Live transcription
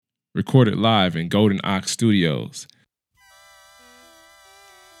recorded live in Golden Ox Studios.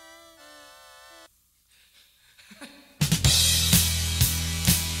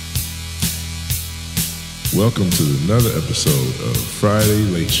 Welcome to another episode of Friday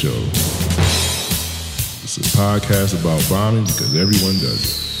Late Show. It's a podcast about bombing because everyone does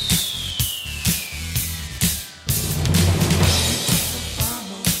it.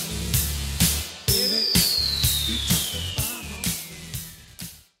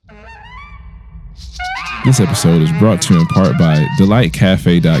 This episode is brought to you in part by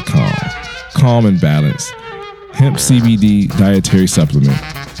DelightCafe.com. Calm and balanced. Hemp CBD dietary supplement.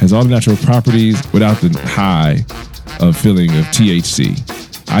 Has all the natural properties without the high of feeling of THC.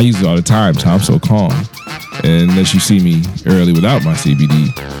 I use it all the time, so I'm so calm. And unless you see me early without my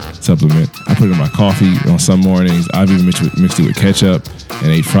CBD supplement, I put it in my coffee on some mornings. I've even mixed it with ketchup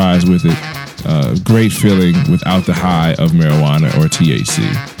and ate fries with it. Great feeling without the high of marijuana or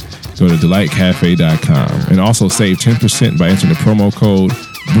THC. Go to DelightCafe.com and also save 10% by entering the promo code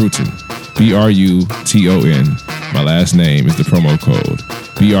BRUTON. BRUTON. My last name is the promo code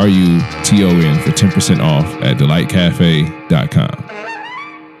BRUTON for 10% off at DelightCafe.com.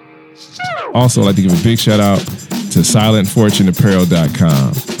 Also, I'd like to give a big shout out to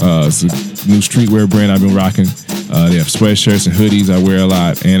SilentFortuneApparel.com. It's a new streetwear brand I've been rocking. They have sweatshirts and hoodies I wear a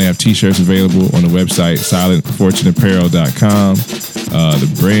lot, and they have t-shirts available on the website SilentFortuneApparel.com. The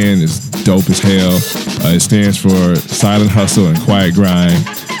brand is dope as hell. It stands for Silent Hustle and Quiet Grind.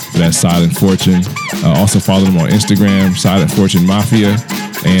 That's Silent Fortune. Also follow them on Instagram, Silent Fortune Mafia,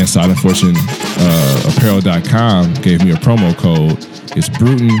 and SilentFortuneApparel.com gave me a promo code. It's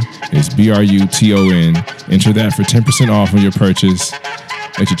Bruton. It's BRUTON. Enter that for 10% off on your purchase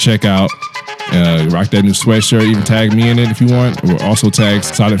at your checkout. Rock that new sweatshirt. Even tag me in it if you want. Or also tag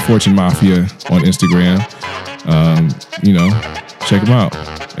Silent Fortune Mafia on Instagram. Check them out.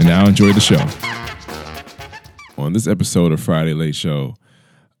 And now enjoy the show. On this episode of Friday Late Show,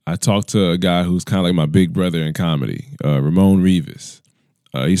 I talked to a guy who's kind of like my big brother in comedy, Ramon Rivas.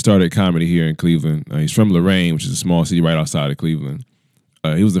 He started comedy here in Cleveland. He's from Lorain, which is a small city right outside of Cleveland.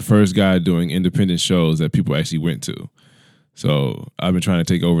 He was the first guy doing independent shows that people actually went to. So I've been trying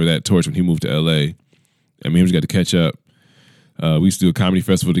to take over that torch when he moved to L.A. And me and him just got to catch up. We used to do a comedy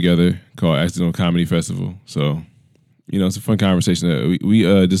festival together called Accidental Comedy Festival. So, it's a fun conversation. We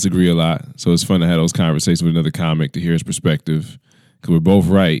disagree a lot. So it's fun to have those conversations with another comic to hear his perspective. Because we're both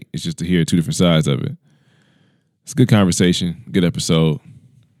right. It's just to hear two different sides of it. It's a good conversation. Good episode.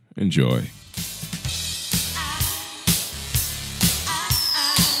 Enjoy.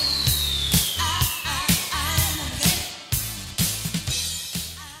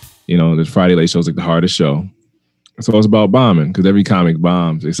 This Friday Late Show is like the hardest show. So it's about bombing because every comic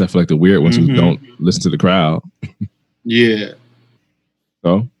bombs except for like the weird ones who don't listen to the crowd. Yeah.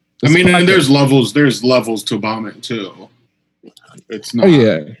 So and there's levels to bombing too. It's not. Oh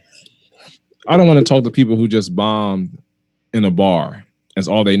yeah. I don't want to talk to people who just bombed in a bar. That's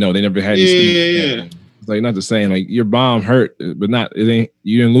all they know. They never had Yeah. It's like not the same. Like your bomb hurt, but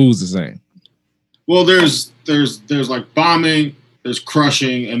you didn't lose the same. Well, there's like bombing, there's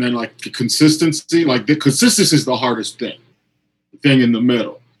crushing, and then like the consistency. Like the consistency is the hardest thing in the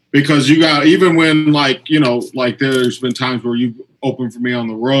middle. Because you got, even when like there's been times where you open for me on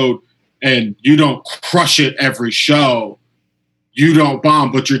the road and you don't crush it every show. You don't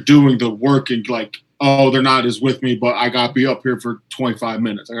bomb, but you're doing the work and like, oh, they're not as with me, but I got to be up here for 25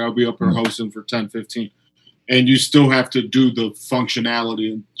 minutes. I got to be up here hosting for 10, 15. And you still have to do the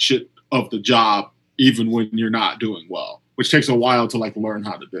functionality and shit of the job, even when you're not doing well, which takes a while to like learn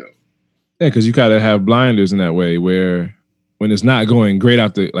how to do. Yeah, because you got to have blinders in that way where when it's not going great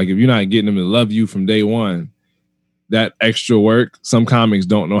if you're not getting them to love you from day one, that extra work, some comics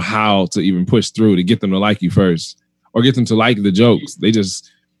don't know how to even push through to get them to like you first. Or get them to like the jokes.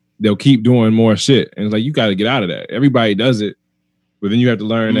 They'll keep doing more shit. And it's like, you got to get out of that. Everybody does it. But then you have to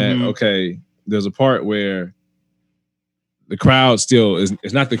learn that, okay, there's a part where the crowd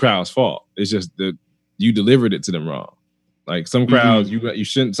it's not the crowd's fault. It's just that you delivered it to them wrong. Like some crowds, you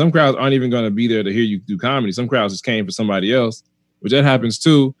shouldn't, some crowds aren't even going to be there to hear you do comedy. Some crowds just came for somebody else, which that happens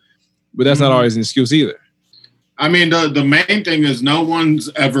too. But that's not always an excuse either. I mean, the main thing is no one's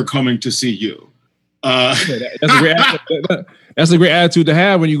ever coming to see you. That's a great attitude to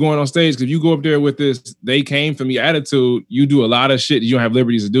have when you're going on stage. Because if you go up there with this "they came for me" attitude, you do a lot of shit you don't have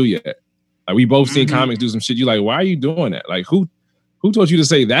liberties to do yet. Like we both seen comics do some shit. You like, why are you doing that? Like who told you to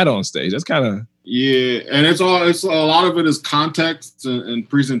say that on stage? That's kind of and it's a lot of it is context and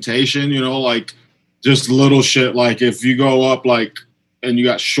presentation. Like just little shit. Like if you go up like and you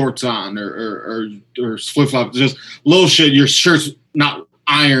got shorts on or flip flops, just little shit. Your shirt's not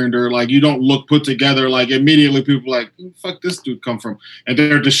ironed or like you don't look put together. Like immediately people are like, who the fuck this dude come from? And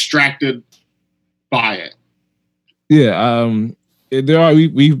they're distracted by it. Yeah, there are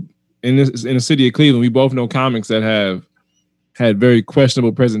we in the city of Cleveland, we both know comics that have had very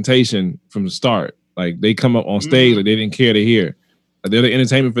questionable presentation from the start. Like they come up on stage like they didn't care to hear. They're the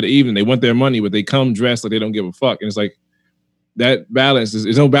entertainment for the evening. They want their money, but they come dressed like they don't give a fuck. And it's like that balance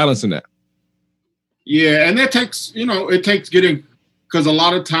there's no balance in that. Yeah, and that takes, it takes getting, because a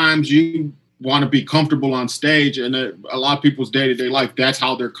lot of times you want to be comfortable on stage, and a lot of people's day-to-day life, that's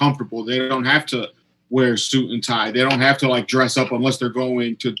how they're comfortable. They don't have to wear a suit and tie. They don't have to like dress up unless they're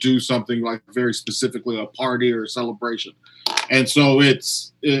going to do something like very specifically a party or a celebration. And so it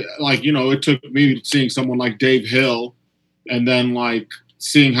took me seeing someone like Dave Hill and then like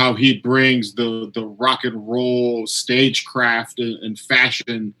seeing how he brings the rock and roll stagecraft and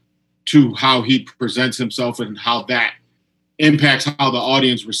fashion to how he presents himself and how that impacts how the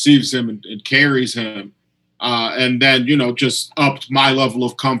audience receives him and carries him. And then, just upped my level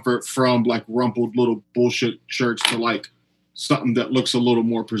of comfort from like rumpled little bullshit shirts to like something that looks a little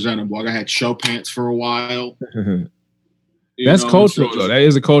more presentable. Like I had show pants for a while. That's cultural, though. That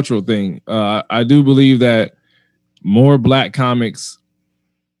is a cultural thing. I do believe that more black comics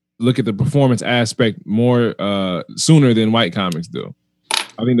look at the performance aspect more sooner than white comics do.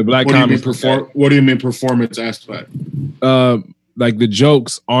 I think the black comics. What do you mean performance aspect? Like the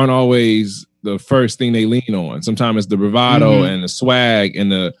jokes aren't always the first thing they lean on. Sometimes it's the bravado and the swag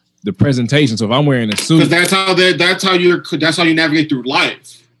and the presentation. So if I'm wearing a suit, because that's how you navigate through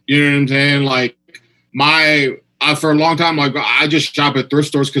life. You know what I'm saying? Like for a long time, like I just shop at thrift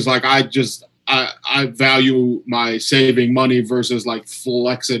stores because like I value my saving money versus like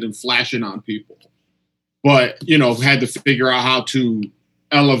flexing and flashing on people. But had to figure out how to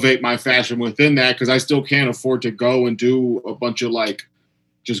elevate my fashion within that because I still can't afford to go and do a bunch of like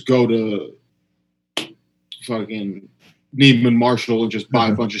just go to fucking Neiman Marshall and just buy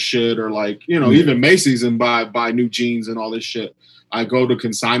a bunch of shit or like even Macy's and buy new jeans and all this shit. I go to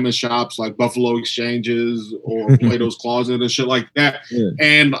consignment shops like Buffalo Exchanges or Plato's Closet and shit like that. Yeah.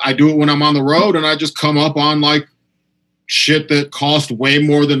 And I do it when I'm on the road and I just come up on like shit that cost way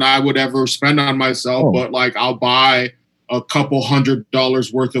more than I would ever spend on myself. Oh. But like I'll buy a couple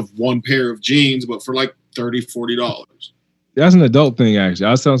 $100 worth of one pair of jeans, but for like $30, $40. That's an adult thing, actually.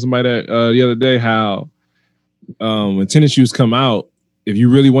 I was telling somebody that the other day how when tennis shoes come out, if you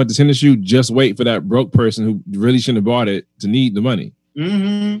really want the tennis shoe, just wait for that broke person who really shouldn't have bought it to need the money.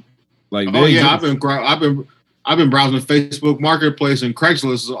 Mm-hmm. Like, I've been browsing Facebook Marketplace and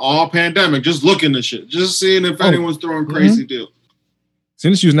Craigslist all pandemic, just looking at shit, just seeing if anyone's throwing crazy deals.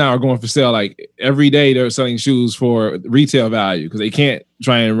 Tennis shoes now are going for sale. Like every day, they're selling shoes for retail value because they can't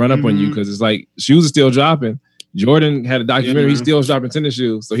try and run up on you because it's like shoes are still dropping. Jordan had a documentary; he's still dropping tennis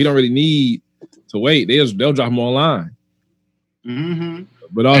shoes, so he don't really need to wait. They'll drop them online. Mm-hmm.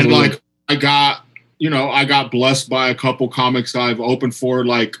 But also, and like I got blessed by a couple comics I've opened for,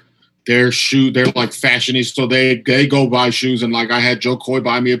 like they're like fashionists, so they go buy shoes, and like I had Joe Coy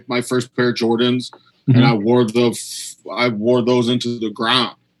buy me my first pair of Jordans, and I wore those into the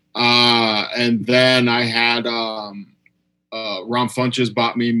ground, and then I had Ron Funches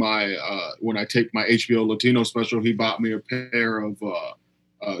bought me my when I take my HBO Latino special, he bought me a pair of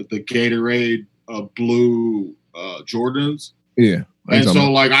the Gatorade blue Jordans. Yeah. And so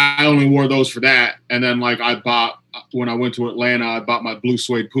like I only wore those for that. And then like when I went to Atlanta, I bought my blue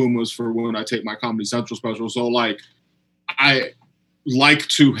suede Pumas for when I take my Comedy Central special. So like I like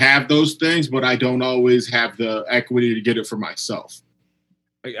to have those things, but I don't always have the equity to get it for myself.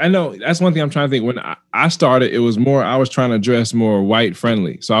 I know that's one thing I'm trying to think. When I started, it was more, I was trying to dress more white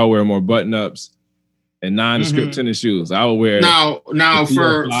friendly. So I'll wear more button ups and nondescript tennis shoes. I will wear now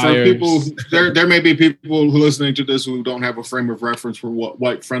for people. There may be people who listening to this who don't have a frame of reference for what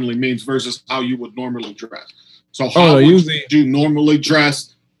white friendly means versus how you would normally dress. So how would you normally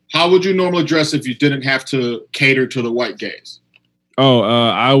dress? How would you normally dress if you didn't have to cater to the white gaze?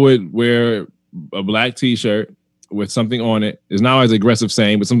 I would wear a black T-shirt with something on it. It's not always aggressive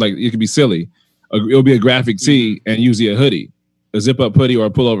saying, but something like it could be silly. It'll be a graphic tee and usually a hoodie, a zip-up hoodie or a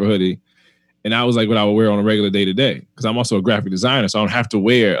pullover hoodie. And that was like what I would wear on a regular day to day because I'm also a graphic designer, so I don't have to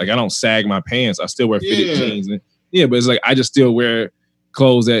wear I don't sag my pants. I still wear fitted jeans. But it's like I just still wear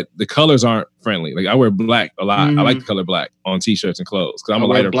clothes that the colors aren't friendly. Like I wear black a lot. I like the color black on T-shirts and clothes because I'm a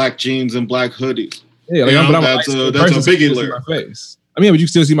lighter black jeans and black hoodies. Yeah, that's a biggie lyric. Face. I mean, but you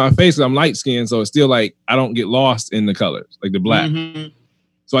still see my face because I'm light skinned, so it's still like I don't get lost in the colors, like the black.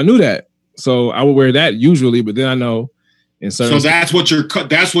 So I knew that, so I would wear that usually. But then I know. So that's what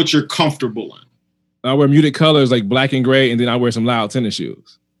you're comfortable in. I wear muted colors like black and gray, and then I wear some loud tennis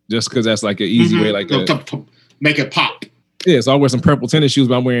shoes just because that's like an easy way, like to make it pop. Yeah, so I wear some purple tennis shoes,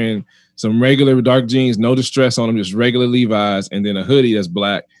 but I'm wearing some regular dark jeans, no distress on them, just regular Levi's, and then a hoodie that's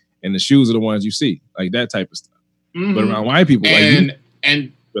black, and the shoes are the ones you see, like that type of stuff. But around white people, and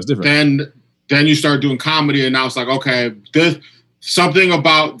that's different. Then you start doing comedy, and now it's like, okay, this something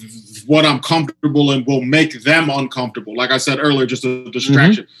about what I'm comfortable in will make them uncomfortable. Like I said earlier, just a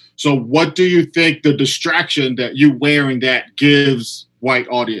distraction. So what do you think the distraction that you wearing that gives white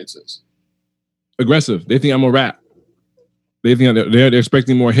audiences? Aggressive. They think I'm a rap. They think they're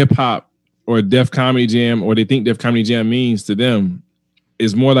expecting more hip hop or Def Comedy Jam, or they think Def Comedy Jam means to them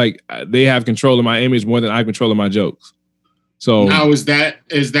is more like they have control of my image more than I have control of my jokes. So now is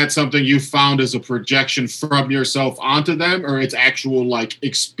that something you found as a projection from yourself onto them, or it's actual like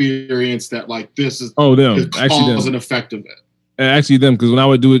experience that like this is them cause and effect of it? Actually them, because when I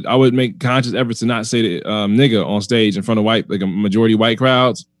would do it, I would make conscious efforts to not say the nigga on stage in front of white, like a majority white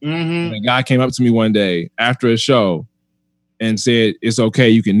crowds. And a guy came up to me one day after a show and said, "It's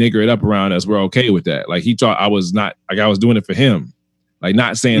okay, you can nigger it up around us. We're okay with that." Like he thought I was not, like I was doing it for him, like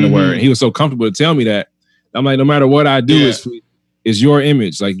not saying the word. And he was so comfortable to tell me that. I'm like, no matter what I do, it's your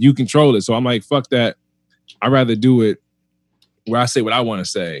image. Like you control it. So I'm like, fuck that. I'd rather do it where I say what I want to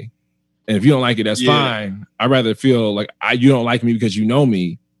say. And if you don't like it, that's fine. I'd rather feel like you don't like me because you know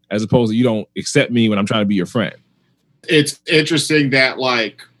me, as opposed to you don't accept me when I'm trying to be your friend. It's interesting that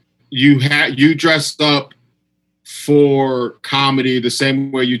like you dressed up for comedy the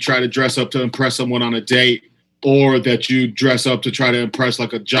same way you try to dress up to impress someone on a date, or that you dress up to try to impress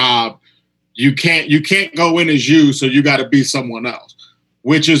like a job. You can't go in as you, so you got to be someone else,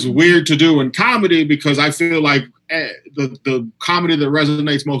 which is weird to do in comedy because I feel like the comedy that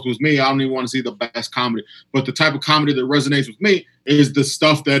resonates most with me, I don't even want to see the best comedy, but the type of comedy that resonates with me is the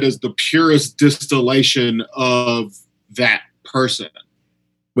stuff that is the purest distillation of that person.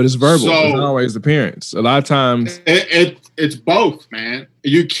 But it's verbal. So, it's not always appearance. A lot of times it's both, man.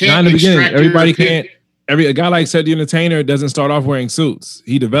 You can't. Not in the beginning. Everybody can't. A guy like Cedric the Entertainer doesn't start off wearing suits.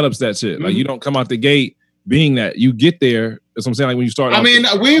 He develops that shit. Like you don't come out the gate being that. You get there. That's what I'm saying. Like when you start.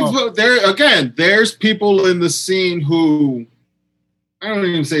 There's people in the scene who, I don't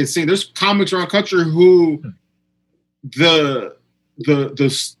even say scene. There's comics around country who the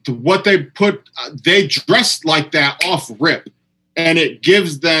what they put, they dress like that off rip, and it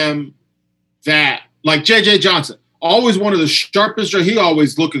gives them that, like JJ Johnson, always one of the sharpest. He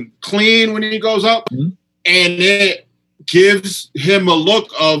always looking clean when he goes up. And it gives him a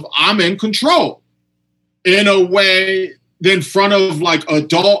look of I'm in control in a way in front of like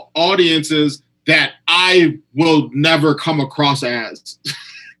adult audiences that I will never come across as.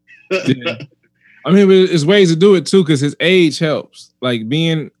 I mean, there's ways to do it too, because his age helps. Like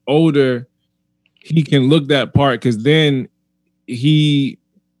being older, he can look that part because then he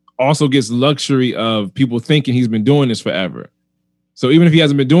also gets luxury of people thinking he's been doing this forever. So even if he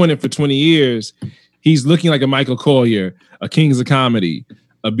hasn't been doing it for 20 years, he's looking like a Michael Collier, a Kings of Comedy,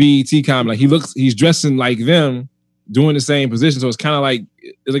 a BET comedy. Like he's dressing like them, doing the same position. So it's kind of like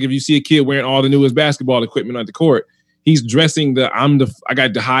if you see a kid wearing all the newest basketball equipment on the court, he's dressing I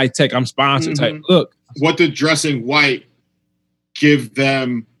got the high tech, I'm sponsored type look. What did dressing white give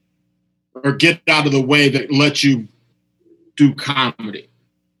them or get out of the way that let you do comedy?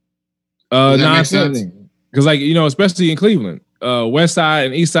 Nonsense. Because especially in Cleveland, West Side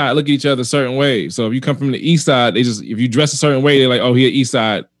and East Side look at each other a certain way. So if you come from the East Side, if you dress a certain way, they're like, oh, he's an East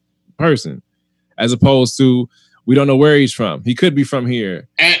Side person, as opposed to we don't know where he's from. He could be from here.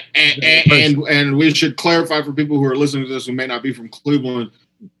 And we should clarify for people who are listening to this who may not be from Cleveland.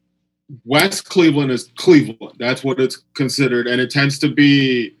 West Cleveland is Cleveland. That's what it's considered, and it tends to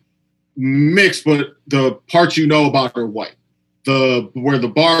be mixed, but the parts you know about are white. Where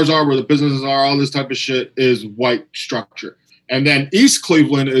the bars are, where the businesses are, all this type of shit is white structure. And then East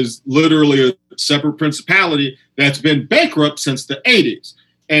Cleveland is literally a separate principality that's been bankrupt since the 80s.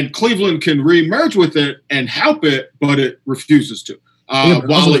 And Cleveland can re-merge with it and help it, but it refuses to.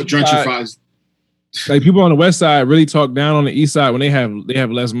 While it gentrifies. Like people on the West Side really talk down on the East Side when they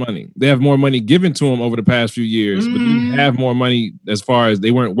have less money. They have more money given to them over the past few years, but they have more money as far as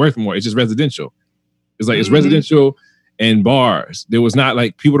they weren't worth more. It's just residential. It's like it's residential and bars. There was not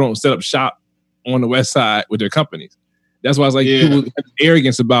like people don't set up shop on the West Side with their companies. That's why it's like people have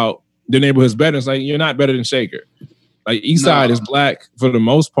arrogance about their neighborhood's better. It's like you're not better than Shaker. Like East Side is black for the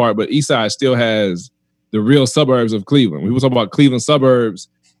most part, but East Side still has the real suburbs of Cleveland. People talk about Cleveland suburbs,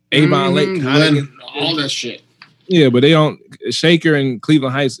 Avon Lake, all that shit. Yeah, but they don't. Shaker and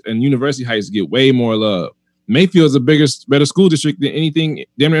Cleveland Heights and University Heights get way more love. Mayfield's a better school district than anything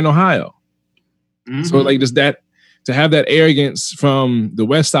damn near in Ohio. So like just that to have that arrogance from the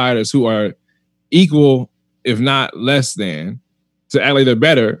West Siders who are equal, if not less than, to act like they're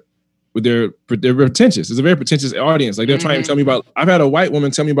better, but they're pretentious. It's a very pretentious audience. Like they're trying to tell me about. I've had a white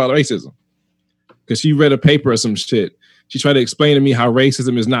woman tell me about racism because she read a paper or some shit. She tried to explain to me how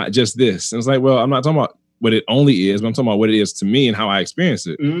racism is not just this. And it's like, well, I'm not talking about what it only is, but I'm talking about what it is to me and how I experience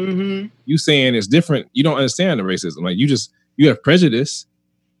it. You saying it's different. You don't understand the racism. Like you have prejudice,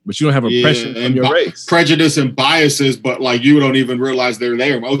 but you don't have oppression from your race. Prejudice and biases, but like you don't even realize they're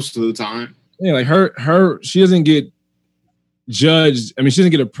there most of the time. Yeah, like she doesn't get judged. I mean, she doesn't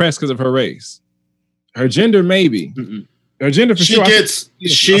get oppressed because of her race. Her gender, maybe. Her gender for sure.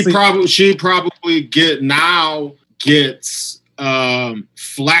 She probably gets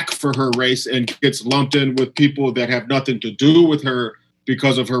flack for her race and gets lumped in with people that have nothing to do with her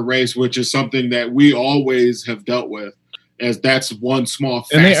because of her race, which is something that we always have dealt with. As that's one small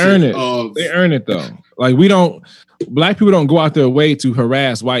facet. And they earn it. They earn it though. Like Black people don't go out their way to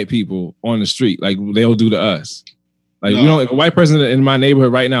harass white people on the street like they'll do to us. Like we don't. If a white person in my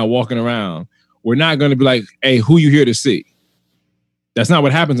neighborhood right now walking around, we're not going to be like, "Hey, who you here to see?" That's not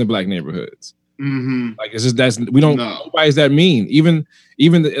what happens in Black neighborhoods. Like it's just we don't. Why is that mean? Even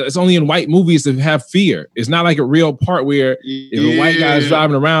it's only in white movies that have fear. It's not like a real part where if a white guy is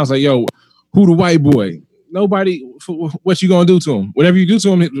driving around, it's like, "Yo, who the white boy?" Nobody, what you gonna do to him? Whatever you do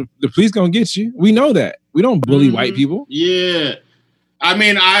to him, the police gonna get you. We know that. We don't bully white people. Yeah. I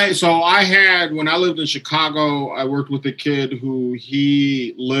mean, when I lived in Chicago, I worked with a kid who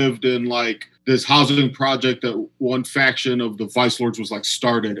he lived in like this housing project that one faction of the Vice Lords was like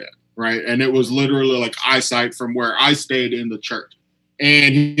started in, right? And it was literally like eyesight from where I stayed in the church.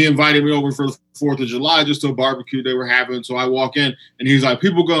 And he invited me over for the 4th of July just to a barbecue they were having. So I walk in and he's like,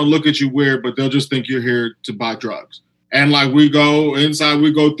 people going to look at you weird, but they'll just think you're here to buy drugs. And like we go inside,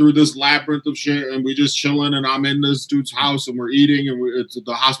 we go through this labyrinth of shit and we just chilling and I'm in this dude's house and we're eating and it's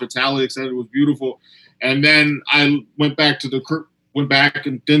the hospitality extended. It was beautiful. And then I went back and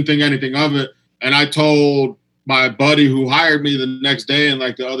didn't think anything of it. And I told my buddy who hired me the next day and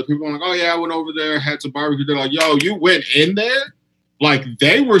like the other people, I'm like, oh yeah, I went over there, had some barbecue. They're like, yo, you went in there? Like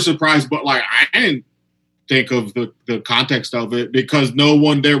they were surprised, but like I didn't think of the context of it because no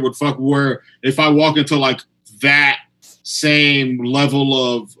one there would fuck where if I walk into like that same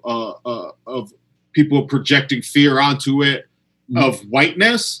level of people projecting fear onto it of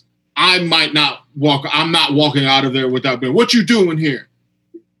whiteness, I'm not walking out of there without being, what you doing here?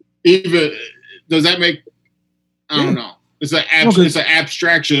 Even does that make I don't know. It's an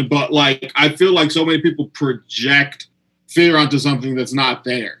abstraction, but like I feel like so many people project fear onto something that's not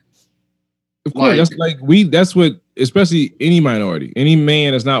there. Of course, that's what, especially any minority, any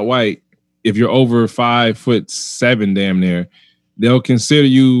man that's not white, if you're over 5'7", damn near, they'll consider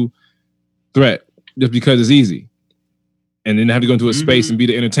you threat just because it's easy. And then they have to go into a space and be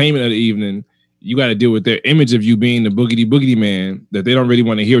the entertainment of the evening. You got to deal with their image of you being the boogity man that they don't really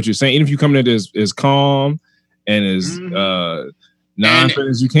want to hear what you're saying. Even if you come in there as calm and as non-threatening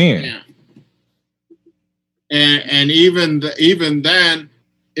as you can. Yeah. And even then,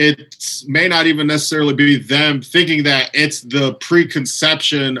 it may not even necessarily be them thinking that it's the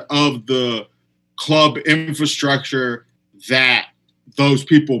preconception of the club infrastructure that those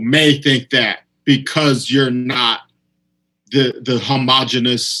people may think that because you're not the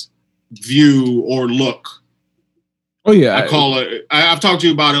homogenous view or look. Oh yeah, I've talked to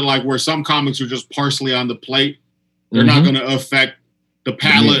you about it like where some comics are just parsley on the plate. They're not going to affect the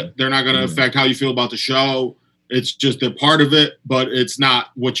palette. They're not going to affect how you feel about the show. It's just they're part of it, but it's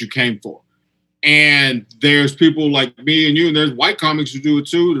not what you came for. And there's people like me and you, and there's white comics who do it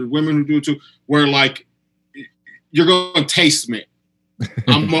too. There's women who do it too, where like you're going to taste me.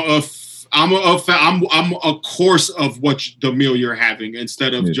 I'm a course of the meal you're having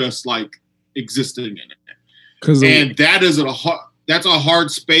instead of just like existing in it. And that's a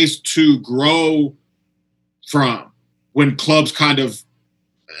hard space to grow from when clubs kind of,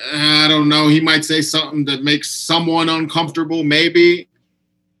 I don't know, he might say something that makes someone uncomfortable, maybe.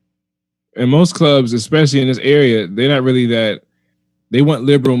 And most clubs, especially in this area, they're not really that. They want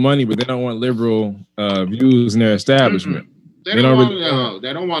liberal money, but they don't want liberal views in their establishment. They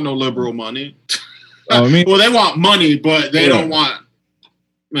don't want no liberal money. Well, they want money, but they don't want.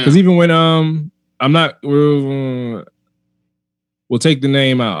 Because even when I'm not, we'll take the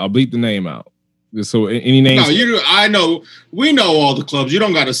name out. I'll bleep the name out. So any names? No, I know. We know all the clubs. You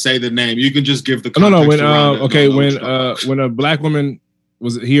don't got to say the name. You can just give the context. When a black woman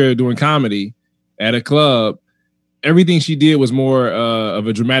was here doing comedy at a club, everything she did was more of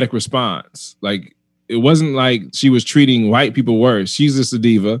a dramatic response. Like it wasn't like she was treating white people worse. She's just a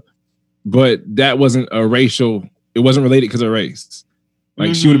diva. but that wasn't a racial. It wasn't related because of race.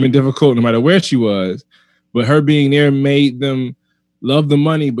 Like she would have been difficult no matter where she was, but her being there made them love the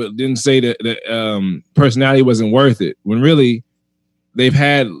money, but didn't say that the personality wasn't worth it. When really, they've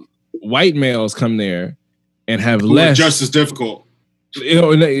had white males come there and have less, just as difficult,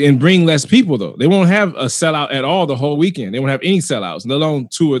 and bring less people though. They won't have a sellout at all the whole weekend. They won't have any sellouts, let alone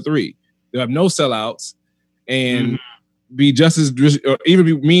 2 or 3. They'll have no sellouts and be just as, or even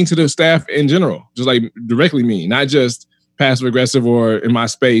be mean to the staff in general, just like directly mean, not just passive aggressive or in my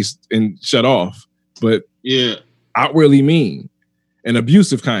space and shut off, but outwardly mean and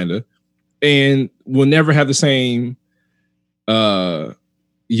abusive kind of, and will never have the same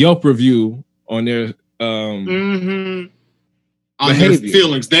Yelp review on their on their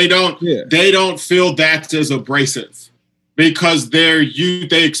feelings. They don't feel that's as abrasive because they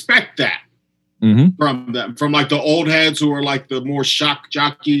expect that from them, from like the old heads who are like the more shock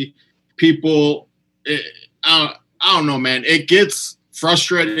jockey people. I don't know, man. It gets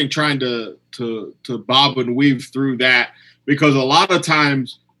frustrating trying to bob and weave through that, because a lot of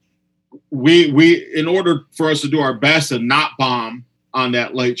times we in order for us to do our best and not bomb on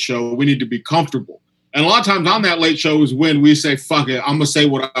that late show, we need to be comfortable. And a lot of times on that late show is when we say, fuck it, I'm going to say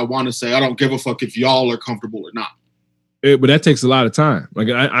what I want to say. I don't give a fuck if y'all are comfortable or not. But that takes a lot of time. Like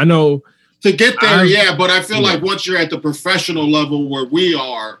I know. To get there, but I feel like once you're at the professional level where we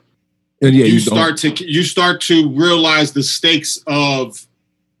are, and you start to realize the stakes of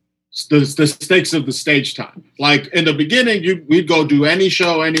the stakes of the stage time. Like in the beginning, we'd go do any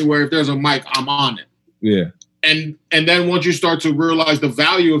show anywhere. If there's a mic, I'm on it. Yeah. And then once you start to realize the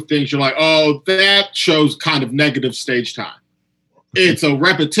value of things, you're like, oh, that shows kind of negative stage time. It's a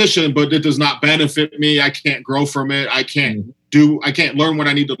repetition, but it does not benefit me. I can't grow from it. I can't learn what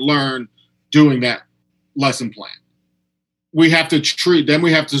I need to learn doing that lesson plan. We have to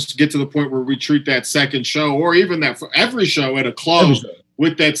get to the point where we treat that second show, or even that for every show at a club,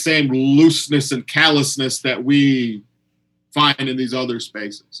 with that same looseness and callousness that we find in these other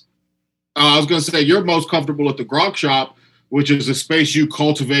spaces. I was going to say, you're most comfortable at the Grog Shop, which is a space you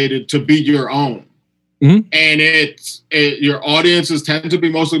cultivated to be your own. Mm-hmm. And your audiences tend to be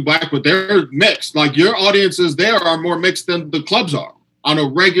mostly black, but they're mixed. Like your audiences there are more mixed than the clubs are on a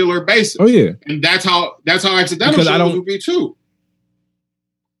regular basis. Oh yeah. And that's how accidental shows would be too.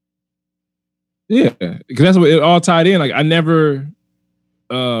 Yeah, because that's what it all tied in. Like I never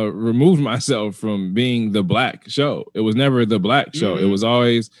removed myself from being the black show. It was never the black show. It was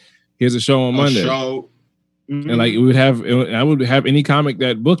always, here's a show on Monday. And like I would have any comic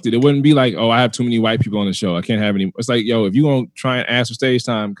that booked it. It wouldn't be like, oh, I have too many white people on the show, I can't have any. It's like, yo, if you gonna try and ask for stage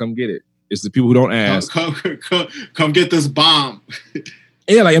time, come get it. It's the people who don't ask. Come get this bomb.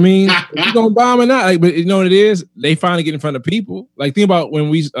 Yeah, like I mean, if you gonna bomb or not, like, but you know what it is? They finally get in front of people. Like think about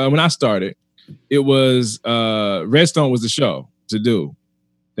when I started, it was Redstone was the show to do.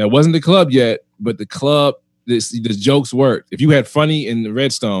 That wasn't the club yet, but the club, the jokes worked. If you had funny in the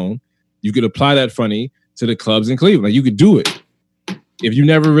Redstone, you could apply that funny to the clubs in Cleveland. Like you could do it. If you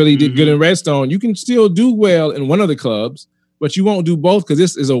never really did good in Redstone, you can still do well in one of the clubs, but you won't do both because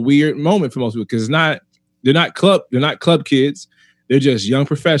this is a weird moment for most people. Because they're not club kids. They're just young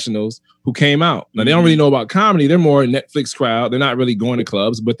professionals who came out. Now they don't really know about comedy. They're more a Netflix crowd. They're not really going to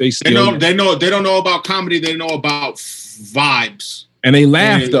clubs, but they still they don't know about comedy. They know about vibes. And they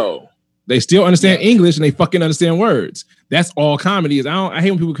laugh though. They still understand English and they fucking understand words. That's all comedy is. I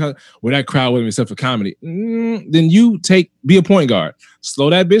hate when people come, well, that crowd with me except for comedy. Then you be a point guard. Slow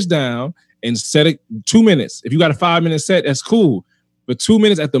that bitch down and set it 2 minutes. If you got a 5-minute set, that's cool. But 2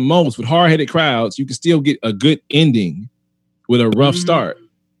 minutes at the most with hard-headed crowds, you can still get a good ending with a rough start.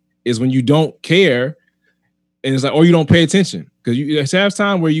 Is when you don't care and it's like, or you don't pay attention. Because there's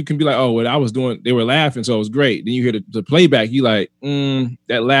halftime where you can be like, oh, what I was doing, they were laughing, so it was great. Then you hear the playback, you like,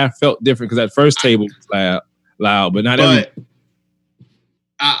 that laugh felt different because that first table was loud, but not every.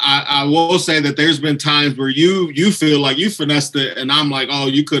 I will say that there's been times where you feel like you finessed it, and I'm like, oh,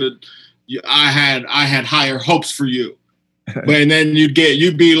 you could have. I had higher hopes for you, but and then you'd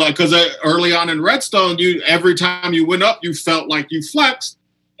be like, because early on in Redstone, every time you went up, you felt like you flexed.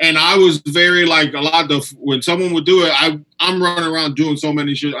 And I was very like when someone would do it, I'm running around doing so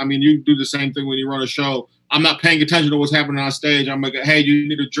many shit. I mean, you do the same thing when you run a show. I'm not paying attention to what's happening on stage. I'm like, hey, you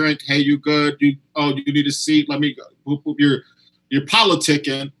need a drink? Hey, you good? You need a seat? Let me go. You're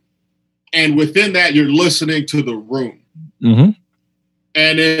politicking. And within that, you're listening to the room. Mm-hmm.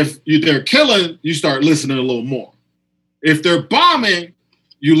 And if they're killing, you start listening a little more. If they're bombing,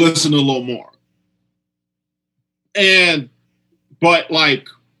 you listen a little more. But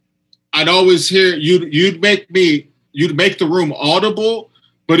I'd always hear you'd make the room audible,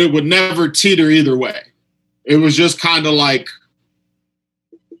 but it would never teeter either way. It was just kind of like,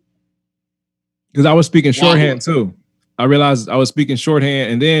 because I was speaking shorthand too. I realized I was speaking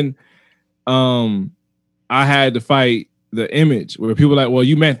shorthand, and then I had to fight the image where people are like, well,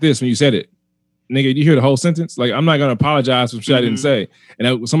 you meant this when you said it. Nigga, did you hear the whole sentence? Like, I'm not gonna apologize for shit I didn't say.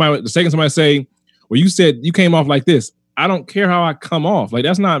 And the second somebody say, well, you said you came off like this. I don't care how I come off. Like,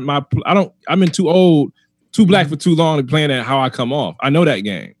 that's not my. I've been too old, too black for too long to playing that how I come off. I know that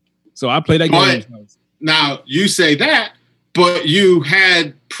game, so I play that game. Now you say that, but you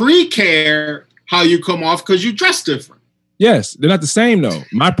had pre-care how you come off because you dress different. Yes, they're not the same though.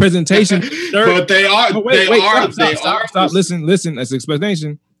 My presentation, but they are. Stop. Listen. That's an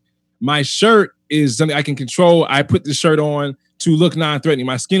explanation. My shirt is something I can control. I put the shirt on to look non-threatening.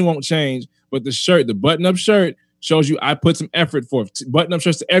 My skin won't change, but the button-up shirt shows you I put some effort for it. Button-up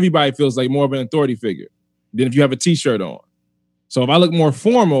shirts to everybody feels like more of an authority figure than if you have a t-shirt on. So if I look more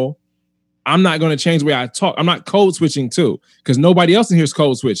formal, I'm not going to change the way I talk. I'm not code switching too, because nobody else in here is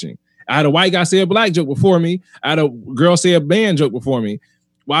code switching. I had a white guy say a black joke before me. I had a girl say a band joke before me.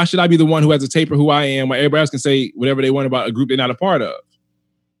 Why should I be the one who has to taper who I am while everybody else can say whatever they want about a group they're not a part of?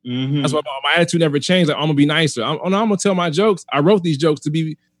 Mm-hmm. That's why my attitude never changed. Like, I'm gonna be nicer. I'm gonna tell my jokes. I wrote these jokes to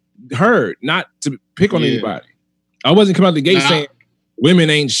be heard, not to pick on anybody. I wasn't coming out the gate saying women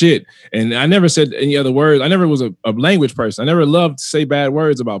ain't shit. And I never said any other words. I never was a language person. I never loved to say bad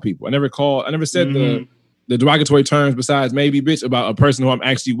words about people. I never said the derogatory terms besides maybe bitch about a person who I'm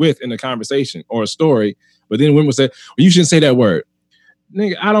actually with in a conversation or a story. But then women would say, well, you shouldn't say that word.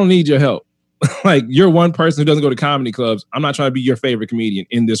 Nigga, I don't need your help. Like, you're one person who doesn't go to comedy clubs. I'm not trying to be your favorite comedian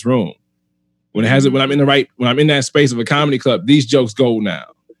in this room. When I'm in that space of a comedy club, these jokes go now.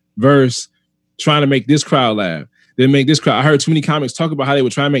 Versus trying to make this crowd laugh. Then make this crowd. I heard too many comics talk about how they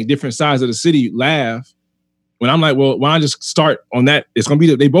would try and make different sides of the city laugh. When I'm like, well, why don't I just start on that? It's gonna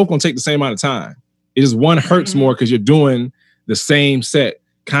be they both gonna take the same amount of time. It just one hurts more because you're doing the same set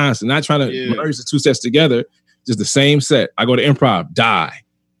constant. Not trying to merge the two sets together. Just the same set. I go to improv, die.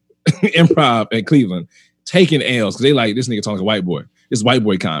 Improv at Cleveland, taking L's because they like this nigga talking like a white boy. It's white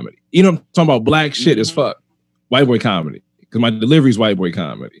boy comedy. You know, I'm talking about black shit as fuck. White boy comedy because my delivery is white boy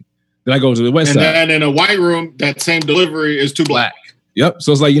comedy. Then I go to the West Side. And then in a white room, that same delivery is too black. Yep.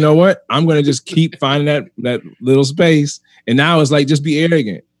 So it's like, you know what? I'm gonna just keep finding that little space. And now it's like, just be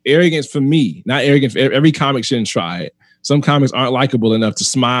arrogant. Arrogance for me, not arrogant for every comic shouldn't try it. Some comics aren't likable enough to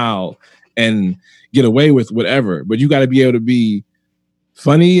smile and get away with whatever. But you got to be able to be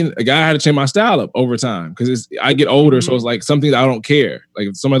funny. And a guy had to change my style up over time because I get older, so it's like something that I don't care. Like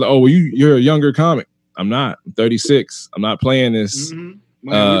if somebody's like, oh, well, you're a younger comic. I'm not. I'm 36. I'm not playing this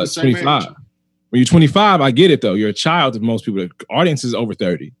 25. When you're 25, I get it though. You're a child to most people. The audience is over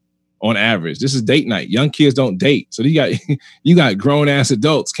 30 on average. This is date night. Young kids don't date. So you got grown ass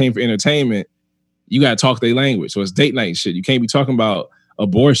adults came for entertainment. You got to talk their language. So it's date night shit. You can't be talking about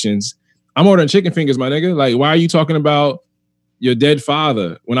abortions. I'm ordering chicken fingers, my nigga. Like, why are you talking about your dead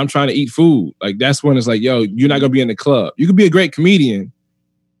father when I'm trying to eat food? Like, that's when it's like, yo, you're not gonna be in the club. You could be a great comedian,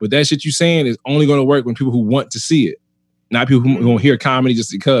 but that shit you saying is only gonna work when people who want to see it, not people who gonna hear comedy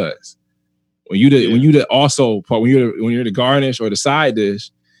just because. When you're the garnish or the side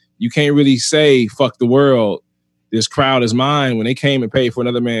dish, you can't really say fuck the world. This crowd is mine when they came and paid for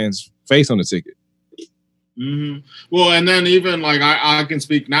another man's face on the ticket. Mm-hmm. Well, and then even like I can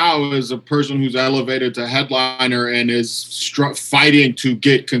speak now as a person who's elevated to headliner and is fighting to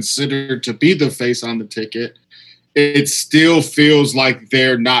get considered to be the face on the ticket. It still feels like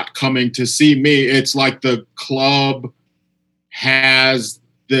they're not coming to see me. It's like the club has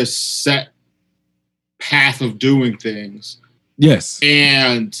this set path of doing things. Yes.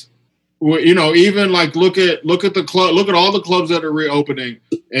 And you know, even like look at the club, look at all the clubs that are reopening,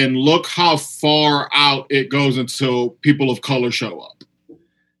 and look how far out it goes until people of color show up.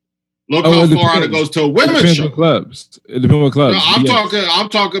 Look how far out it goes till women show up. Clubs. It depends on clubs. No, I'm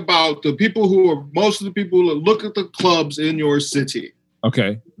talking about the people who are most of the people that look at the clubs in your city.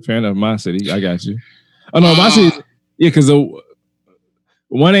 Okay, fair enough. My city, I got you. Oh no, my city, yeah, because the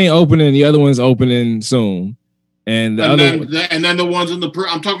one ain't opening, the other one's opening soon. And then the ones in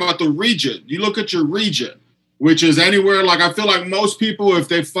I'm talking about the region. You look at your region, which is anywhere. Like I feel like most people, if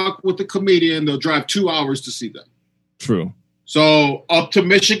they fuck with the comedian, they'll drive 2 hours to see them. True. So up to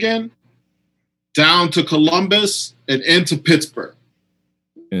Michigan, down to Columbus, and into Pittsburgh.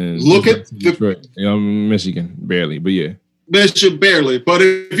 And look at Detroit. Michigan, barely, but yeah. Michigan, barely. But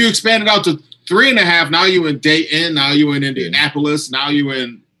if you expand it out to 3.5, now you in Dayton, now you in Indianapolis, now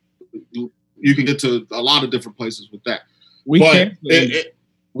you can get to a lot of different places with that. We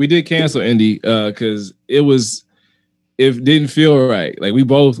did cancel Indy because it it didn't feel right. Like we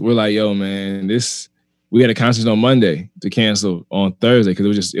both were like, yo, man, we had a concert on Monday to cancel on Thursday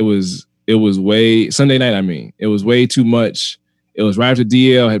because it was way Sunday night. I mean, it was way too much. It was right after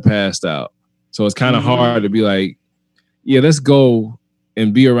DL had passed out. So it's kind of hard to be like, yeah, let's go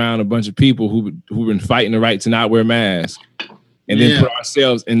and be around a bunch of people who've been fighting the right to not wear masks and then put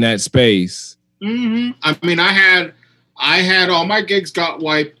ourselves in that space. Mm-hmm. I mean, I had all my gigs got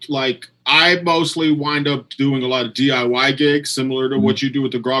wiped. Like I mostly wind up doing a lot of DIY gigs, similar to what you do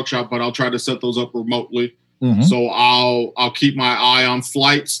with the Grog Shop, but I'll try to set those up remotely. Mm-hmm. So I'll keep my eye on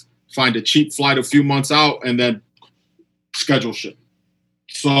flights, find a cheap flight a few months out, and then schedule shit.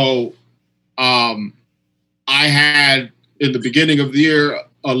 So I had in the beginning of the year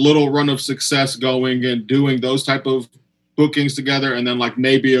a little run of success going and doing those type of bookings together, and then like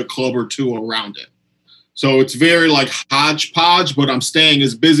maybe a club or two around it. So it's very like hodgepodge, but I'm staying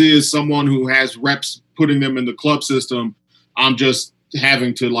as busy as someone who has reps putting them in the club system. I'm just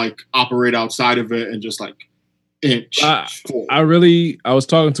having to like operate outside of it and just like inch. I was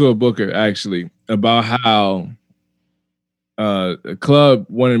talking to a booker actually about how a club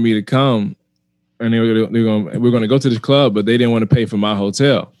wanted me to come, and we're going to go to this club, but they didn't want to pay for my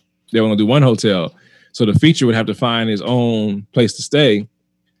hotel. They were going to do one hotel. So the feature would have to find his own place to stay.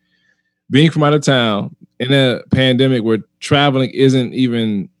 Being from out of town in a pandemic where traveling isn't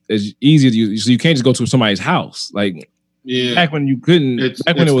even as easy as you, so you can't just go to somebody's house. Like back when you couldn't,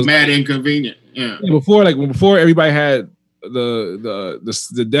 when it was mad inconvenient. Yeah. Before everybody had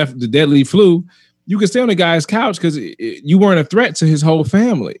the deadly flu, you could stay on the guy's couch because you weren't a threat to his whole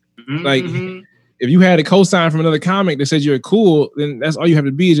family. Mm-hmm. Like if you had a cosign from another comic that said you're cool, then that's all you have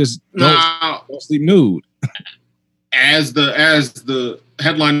to be is just don't sleep nude. As the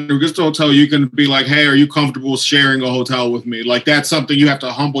headliner gets to a hotel, you can be like, hey, are you comfortable sharing a hotel with me? Like that's something you have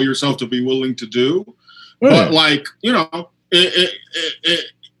to humble yourself to be willing to do. Yeah. But like, you know,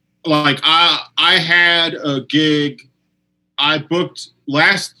 like I had a gig I booked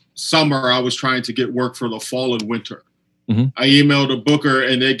last summer. I was trying to get work for the fall and winter. Mm-hmm. I emailed a booker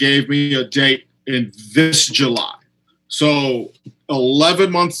and they gave me a date in this July. So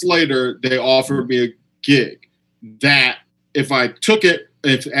 11 months later, they offered me a gig that if I took it,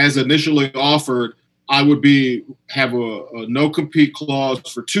 as initially offered, I would have a no compete clause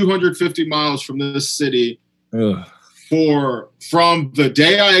for 250 miles from this city from the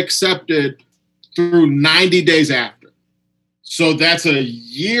day I accepted through 90 days after. So that's a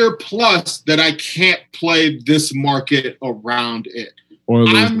year plus that I can't play this market around it.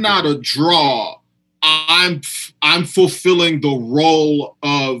 I'm not a draw. I'm fulfilling the role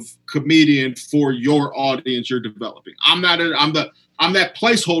of comedian for your audience you're developing. I'm that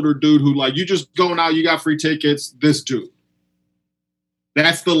placeholder dude who like, you just going out, you got free tickets, this dude.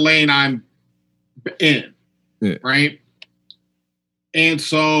 That's the lane I'm in, right? And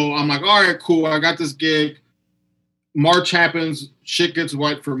so I'm like, all right, cool. I got this gig. March happens, shit gets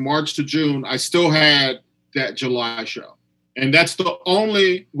wet from March to June. I still had that July show. And that's the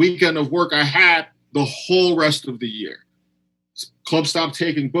only weekend of work I had the whole rest of the year. Club stopped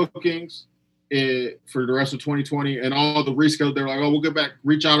taking bookings for the rest of 2020, and all the rescheduled, they're like, oh, we'll get back,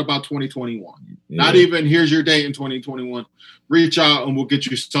 reach out about 2021. Yeah. Not even, here's your date in 2021. Reach out and we'll get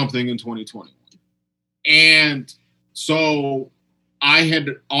you something in 2021. And so I had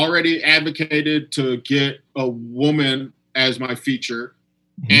already advocated to get a woman as my feature,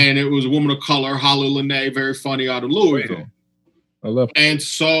 and it was a woman of color, Holly Lene, very funny, out of Louisville. I love her. And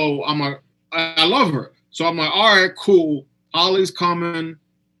so I'm like, I love her. So I'm like, all right, cool. Holly's coming.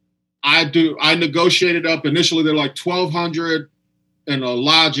 I negotiated up. Initially, they're like $1,200 and a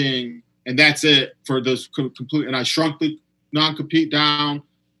lodging, and that's it for this complete. And I shrunk the non-compete down.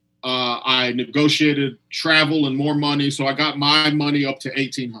 I negotiated travel and more money, so I got my money up to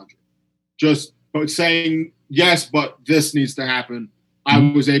 $1,800. Just saying yes, but this needs to happen.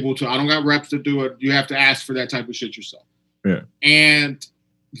 I was able to. I don't got reps to do it. You have to ask for that type of shit yourself. Yeah. And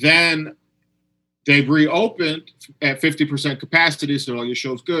then they reopened at 50% capacity, so like, your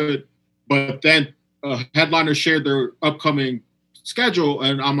show's good. But then headliners shared their upcoming schedule,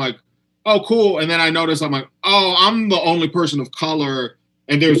 and I'm like, oh, cool. And then I noticed, I'm like, oh, I'm the only person of color,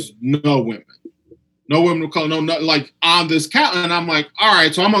 and there's no women. No women of color, no like on this count. And I'm like, all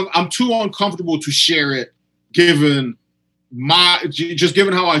right, so I'm too uncomfortable to share it, given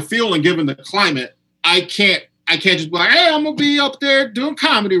how I feel and given the climate. I can't just be like, hey, I'm gonna be up there doing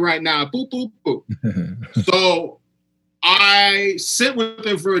comedy right now. Boop, boop, boop. So I sit with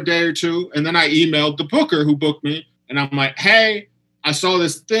him for a day or two, and then I emailed the booker who booked me, and I'm like, hey, I saw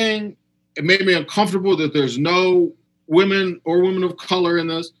this thing. It made me uncomfortable that there's no women or women of color in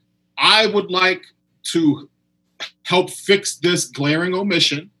this. I would like to help fix this glaring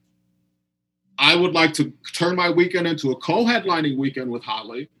omission. I would like to turn my weekend into a co-headlining weekend with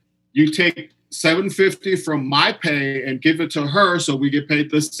Holly. You take $750 from my pay and give it to her so we get paid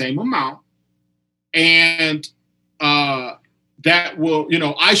the same amount. And that will,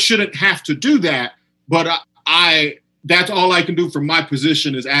 I shouldn't have to do that, but that's all I can do from my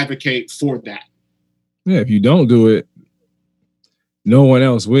position is advocate for that. Yeah, if you don't do it, no one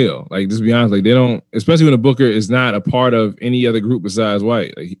else will. Like, just be honest, like they don't, especially when a booker is not a part of any other group besides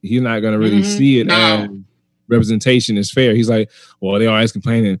white. Like, he's not going to really see it as representation is fair. He's like, well, they always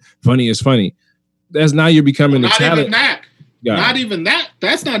complaining. Funny is funny. That's now you're becoming the talent. Even that. Not even that.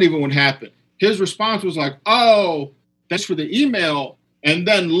 That's not even what happened. His response was like, oh, that's for the email. And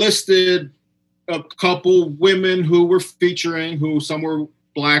then listed a couple women who were featuring, who some were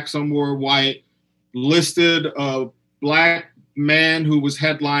black, some were white, listed a black man who was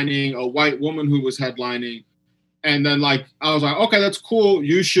headlining, a white woman who was headlining. And then I was like, okay, that's cool.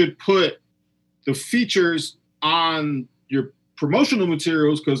 You should put the features on your promotional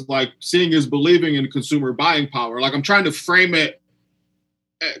materials because seeing is believing in consumer buying power. I'm trying to frame it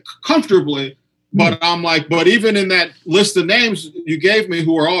comfortably, but I'm like, but even in that list of names you gave me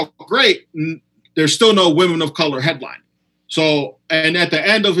who are all great, there's still no women of color headline. So, and at the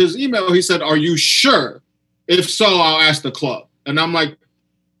end of his email, he said, are you sure? If so, I'll ask the club. And I'm like,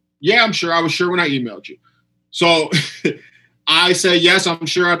 yeah, I'm sure. I was sure when I emailed you. So I say, yes, I'm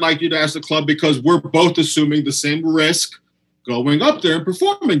sure I'd like you to ask the club because we're both assuming the same risk going up there and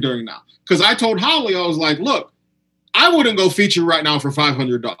performing during now. Because I told Holly, I was like, look, I wouldn't go feature right now for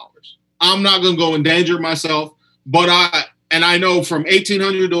 $500. I'm not going to go endanger myself. But I know from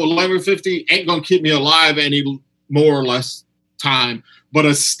 $1,800 to $1,150 ain't going to keep me alive any more or less time. But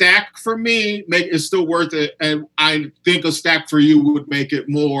a stack for me is still worth it. And I think a stack for you would make it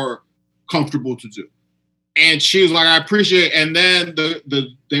more comfortable to do. And she was like, I appreciate it. And then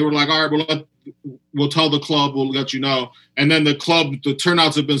they were like, all right, we'll tell the club, we'll let you know. And then the club, the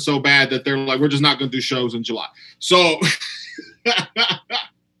turnouts have been so bad that they're like, we're just not going to do shows in July. So,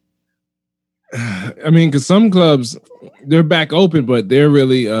 I mean, because some clubs, they're back open, but they're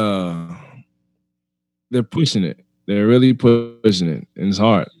really, they're pushing it. They're really pushing it, and it's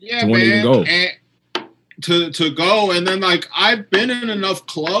hard to want to even go. And to go, and then I've been in enough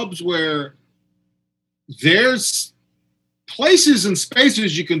clubs where there's places and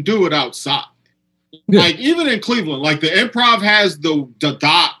spaces you can do it outside. Yeah. Even in Cleveland, the Improv has the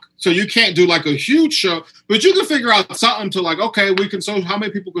dock, so you can't do a huge show, but you can figure out something to okay, we can. So how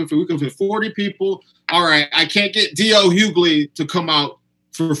many people can fit? We can fit 40 people. All right, I can't get D.L. Hughley to come out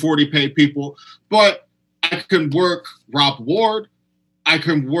for 40 paid people, but I can work Rob Ward. I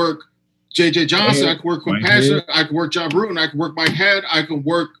can work J.J. Johnson. I can work Compassion. I can work John Bruton. I can work Mike Head. I can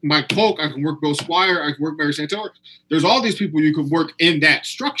work Mike Polk. I can work Bill Squire. I can work Mary Santoro. There's all these people you can work in that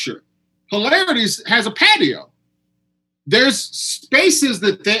structure. Hilarities has a patio. There's spaces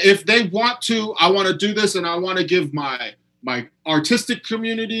that if they want to, I want to do this and I want to give my artistic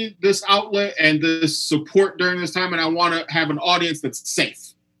community this outlet and this support during this time, and I want to have an audience that's safe.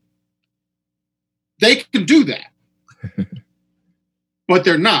 They can do that, but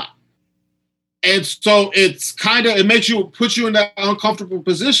they're not. And so it's puts you in that uncomfortable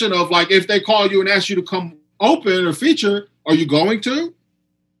position of if they call you and ask you to come open or feature, are you going to?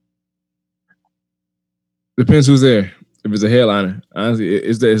 Depends who's there. If it's a headliner, honestly,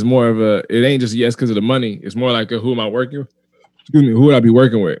 it's more of it ain't just yes because of the money. It's more like who am I working with? Excuse me, who would I be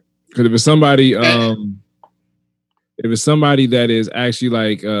working with? Because if it's somebody, that is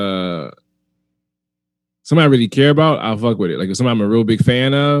actually somebody I really care about, I'll fuck with it. If somebody I'm a real big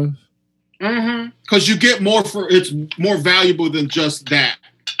fan of. Because you get more it's more valuable than just that.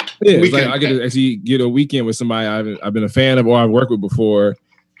 Yeah, it's I get to actually get a weekend with somebody I've been a fan of or I've worked with before.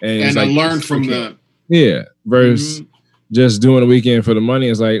 And I learned from them. Yeah, versus just doing a weekend for the money.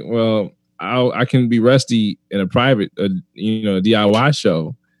 It's I can be rusty in a private, DIY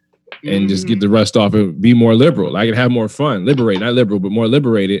show and just get the rust off and be more liberal. I can have more fun, not liberal, but more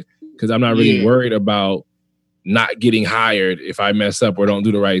liberated because I'm not really worried about not getting hired if I mess up or don't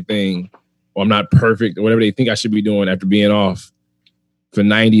do the right thing or I'm not perfect or whatever they think I should be doing after being off for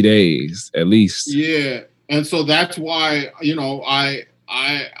 90 days at least. Yeah. And so that's why,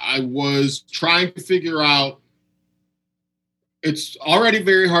 I was trying to figure out, it's already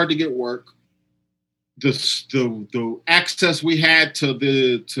very hard to get work. The access we had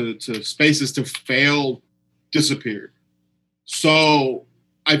to spaces to fail disappeared. So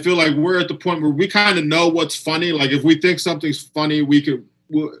I feel like we're at the point where we kind of know what's funny. If we think something's funny,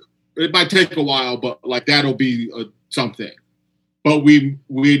 it might take a while, but that'll be something. but we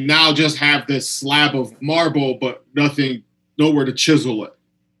now just have this slab of marble, but nowhere to chisel it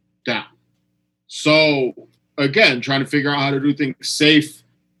down. So again, trying to figure out how to do things safe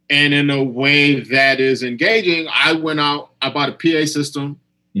and in a way that is engaging. I went out, I bought a PA system.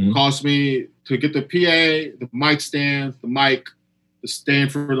 Cost me to get the PA, the mic stand, the mic, the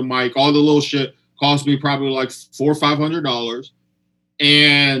stand for the mic, all the little shit cost me probably like $400 or $500.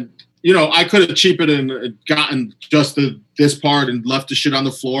 And, you know, I could have cheaped it and gotten just this part and left the shit on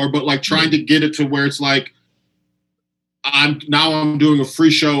the floor, but like trying to get it to where it's like, I'm doing a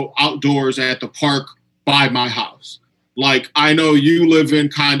free show outdoors at the park by my house. Like, I know you live in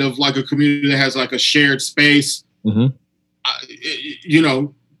kind of like a community that has like a shared space. You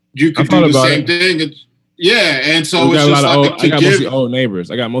know, you could do the same thing. And so it's just like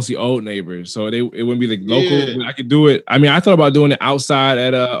I got mostly old neighbors. So it wouldn't be the local. Yeah. I could do it. I mean, I thought about doing it outside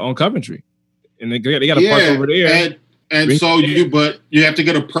at on Coventry, and they got a park over there. And so but you have to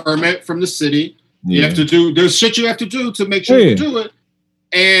get a permit from the city. You have to there's shit you have to do to make sure you do it.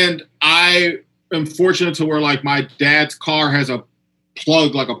 And I am fortunate to where like my dad's car has a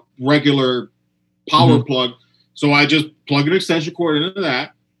plug, like a regular power plug. So I just plug an extension cord into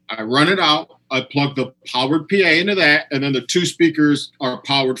that. I run it out. I plug the powered PA into that, and then the 2 speakers are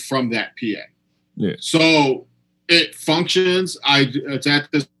powered from that PA. Yeah. So it functions. It's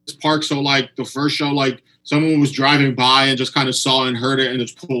at this park. So like the first show, like someone was driving by and just kind of saw and heard it and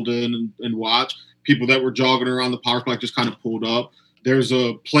just pulled in and watched. People that were jogging around the park like just kind of pulled up. There's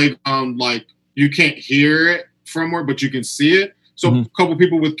a playground, like you can't hear it from where, but you can see it. So a couple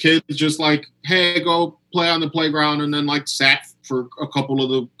people with kids just like, hey, go play on the playground, and then like sat for a couple of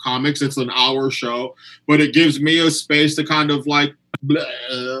the comics. It's an hour show, but it gives me a space to kind of like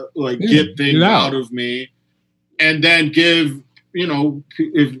get things out of me, and then give, you know,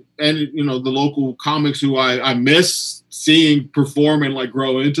 the local comics who I miss seeing perform and like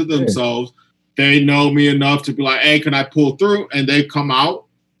grow into themselves. They know me enough to be like, hey, can I pull through? And they come out.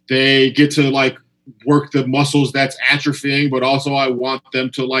 They get to like work the muscles that's atrophying, but also I want them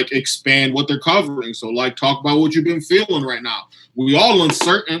to like expand what they're covering. So like talk about what you've been feeling right now. We all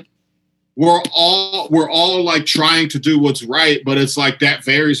uncertain. We're all like trying to do what's right, but it's like that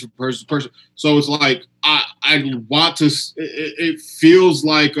varies from person to person. So it's like I want to. It feels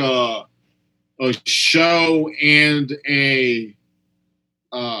like a show and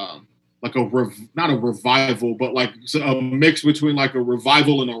not a revival, but like a mix between like a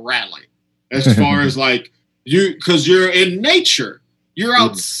revival and a rally. As far as like because you're in nature, you're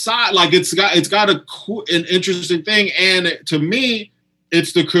outside. Like it's got an interesting thing. And to me,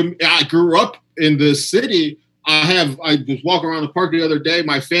 it's I grew up in this city. I was walking around the park the other day.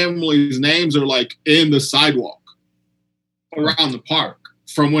 My family's names are like in the sidewalk around the park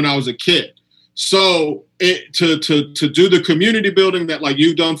from when I was a kid. So to do the community building that like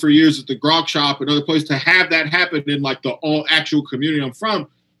you've done for years at the Grog Shop and other places, to have that happen in like the actual community I'm from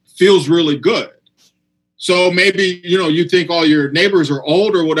feels really good. So maybe, you know, you think all your neighbors are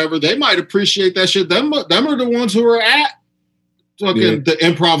old or whatever, they might appreciate that shit. Them are the ones who are at fucking the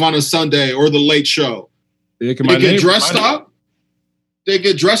Improv on a Sunday or the Late Show. They get dressed up. They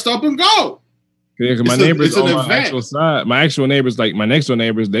get dressed up and go. Yeah, because my neighbors on my actual side, my actual neighbors, like my next door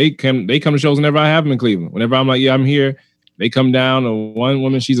neighbors, they come to shows whenever I have them in Cleveland. Whenever I'm like, yeah, I'm here, they come down. One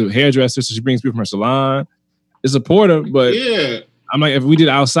woman, she's a hairdresser, so she brings people from her salon. It's supportive, but I'm like, if we did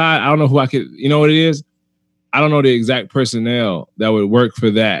outside, I don't know who I could, you know what it is? I don't know the exact personnel that would work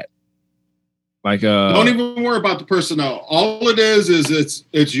for that. Like, don't even worry about the personnel. All it is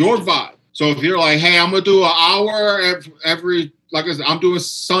it's your vibe. So if you're like, hey, I'm gonna do an hour every, like I said, I'm doing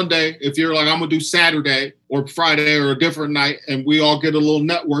Sunday. If you're like, I'm gonna do Saturday or Friday or a different night, and we all get a little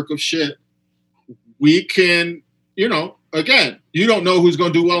network of shit, we can, you know, again, you don't know who's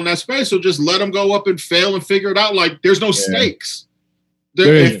gonna do well in that space, so just let them go up and fail and figure it out. Like, there's no stakes.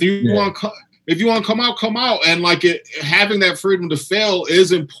 If you want to come out, and like having that freedom to fail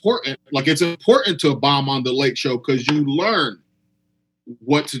is important. Like, it's important to bomb on the Late Show because you learn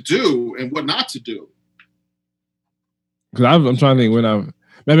what to do and what not to do. Because I'm trying to think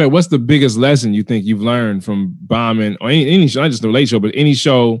maybe what's the biggest lesson you think you've learned from bombing or any show, not just the Late Show, but any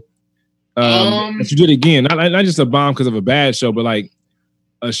show that you did again, not just a bomb because of a bad show, but like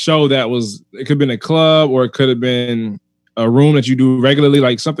a show that it could have been a club or it could have been a room that you do regularly,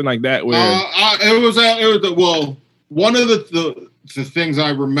 like something like that. Where one of the things I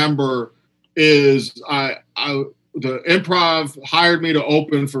remember is the Improv hired me to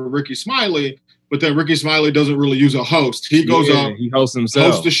open for Ricky Smiley, but then Ricky Smiley doesn't really use a host. He goes up, he hosts himself,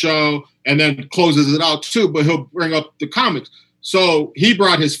 hosts the show, and then closes it out too. But he'll bring up the comics. So he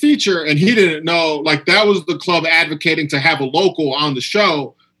brought his feature, and he didn't know, like, that was the club advocating to have a local on the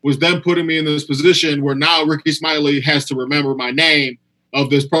show, was then putting me in this position where now Ricky Smiley has to remember my name of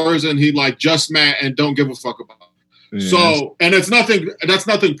this person he like just met and don't give a fuck about. Yeah. So, and that's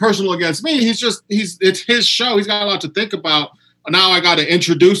nothing personal against me. It's his show. He's got a lot to think about. Now I got to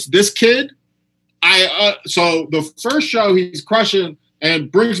introduce this kid. So the first show he's crushing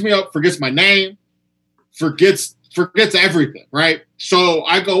and brings me up, forgets my name, forgets everything, right? So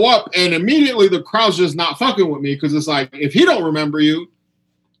I go up and immediately the crowd's just not fucking with me because it's like, if he don't remember you,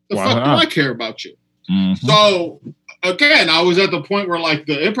 the fuck do I care about you? Mm-hmm. So again, I was at the point where like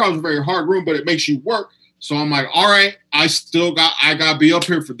the improv is a very hard room, but it makes you work. So I'm like, all right, I got to be up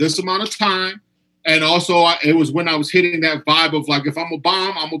here for this amount of time. And also it was when I was hitting that vibe of like, if I'm a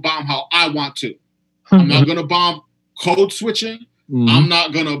bomb how I want to. I'm not going to bomb code switching. Mm-hmm. I'm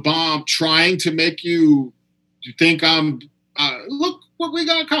not going to bomb trying to make you think I'm, look what we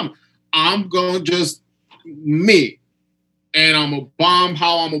got coming. I'm going to just me. And I'm a bomb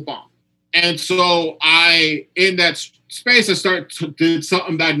how I'm a bomb. And so in that space, I did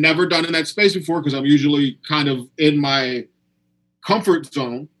something that I'd never done in that space before because I'm usually kind of in my comfort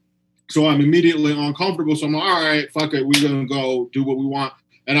zone. So I'm immediately uncomfortable. So I'm like, all right, fuck it. We're going to go do what we want.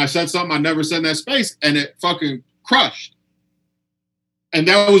 And I said something I never said in that space, and it fucking crushed. And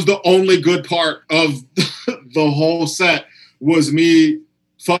that was the only good part of the whole set was me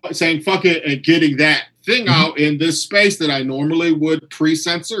saying fuck it and getting that thing out in this space that I normally would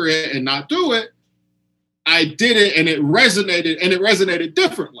pre-censor it and not do it. I did it and it resonated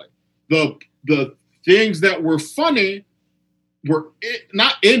differently. The things that were funny were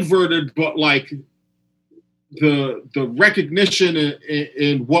not inverted, but like the recognition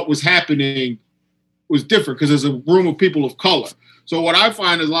in what was happening was different because there's a room of people of color. So what I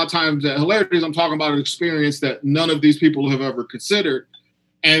find is a lot of times that hilarities, I'm talking about an experience that none of these people have ever considered.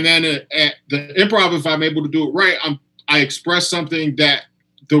 And then at the improv, if I'm able to do it right, I express something that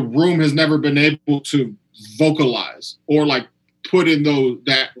the room has never been able to vocalize or like put in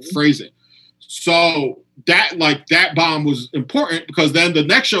that phrasing. So that bomb was important because then the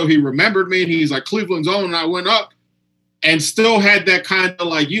next show he remembered me and he's like Cleveland's own, and I went up and still had that kind of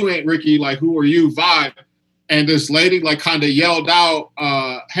like, you ain't Ricky, like who are you vibe. And this lady like kind of yelled out,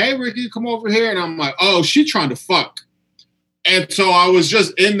 hey Ricky, come over here. And I'm like, oh, she trying to fuck. And so I was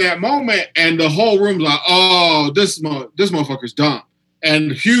just in that moment and the whole room's like, oh, this motherfucker's dumb.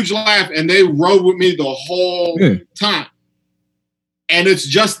 And huge laugh. And they rode with me the whole time. And it's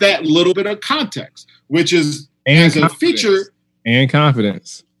just that little bit of context, which is as a feature. And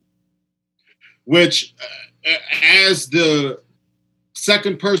confidence. Which as the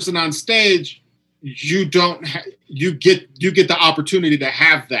second person on stage, you get the opportunity to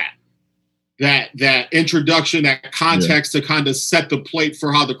have that introduction, that context to kind of set the plate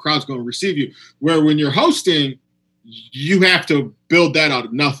for how the crowd's going to receive you. Where when you're hosting, you have to build that out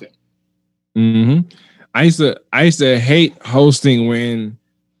of nothing. Mm-hmm. I used to hate hosting when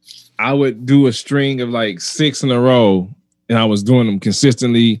I would do a string of like 6 in a row and I was doing them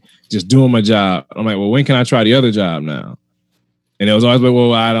consistently, just doing my job. I'm like, well, when can I try the other job now? And it was always like,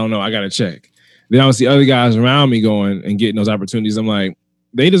 well, I don't know. I got to check. Then I would see other guys around me going and getting those opportunities. I'm like,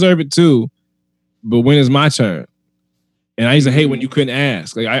 they deserve it too. But when is my turn? And I used to hate when you couldn't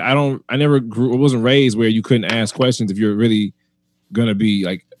ask. Like I wasn't raised where you couldn't ask questions if you're really gonna be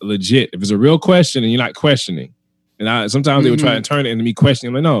like legit. If it's a real question and you're not questioning. And sometimes they would try to turn it into me questioning.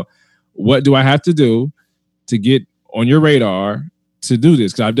 I'm like, no, what do I have to do to get on your radar to do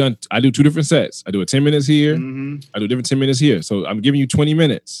this? Because I do 2 different sets. I do a 10 minutes here. I do a different 10 minutes here. So I'm giving you 20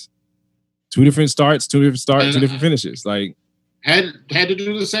 minutes. 2 different starts, 2 different finishes. Like had to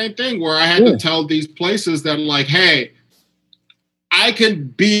do the same thing where I had to tell these places that like, hey, I can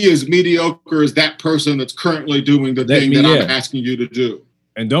be as mediocre as that person that's currently doing the thing that I'm asking you to do.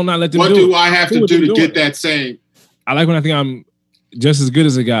 And don't not let them do it. What do I have to do to get that same? I like when I think I'm just as good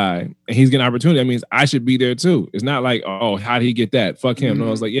as a guy and he's getting an opportunity. That means I should be there too. It's not like, oh, how did he get that? Fuck him. No, I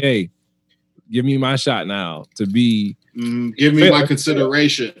was like, hey, give me my shot now to be. Give me my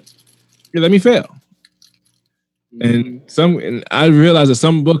consideration. Yeah, let me fail. And I realize that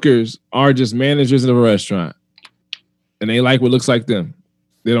some bookers are just managers of a restaurant. And they like what looks like them.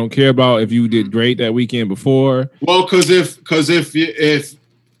 They don't care about if you did great that weekend before. Well, because if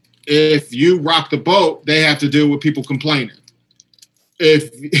you rock the boat, they have to deal with people complaining.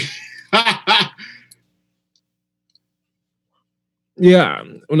 Yeah,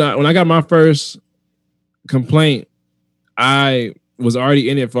 when I got my first complaint, I was already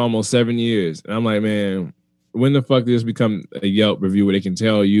in it for almost 7 years, and I'm like, man, when the fuck did this become a Yelp review where they can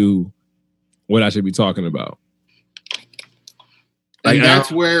tell you what I should be talking about? And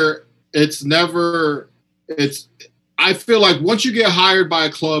that's where it's never. I feel like once you get hired by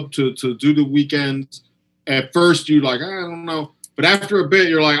a club to do the weekends, at first you like, I don't know. But after a bit,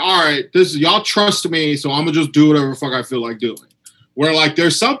 you're like, all right, y'all trust me, so I'm gonna just do whatever the fuck I feel like doing. Where like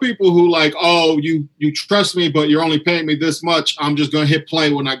there's some people who like, oh, you trust me, but you're only paying me this much. I'm just gonna hit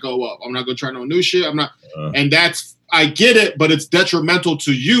play when I go up. I'm not gonna try no new shit. I'm not, and that's I get it, but it's detrimental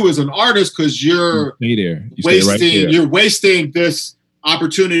to you as an artist because you're wasting this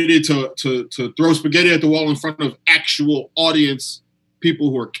opportunity to throw spaghetti at the wall in front of actual audience, people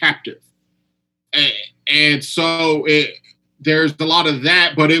who are captive, and so there's a lot of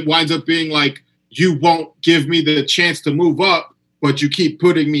that, but it winds up being like you won't give me the chance to move up. But you keep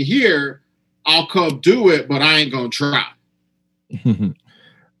putting me here, I'll come do it, but I ain't gonna try. And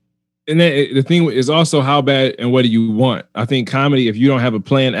then the thing is also how bad and what do you want? I think comedy, if you don't have a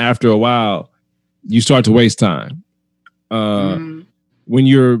plan after a while, you start to waste time. When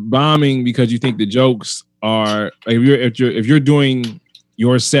you're bombing because you think the jokes are, if you're doing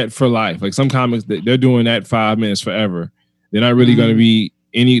your set for life, like some comics they're doing that 5 minutes forever. They're not really going to be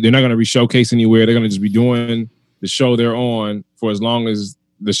they're not going to be showcased anywhere. They're going to just be doing the show they're on for as long as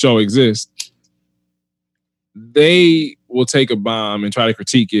the show exists. They will take a bomb and try to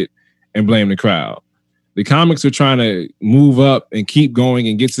critique it and blame the crowd. The comics are trying to move up and keep going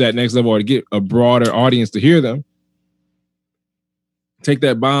and get to that next level or to get a broader audience to hear them. Take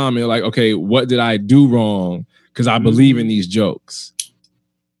that bomb and like, okay, what did I do wrong? Because I believe in these jokes.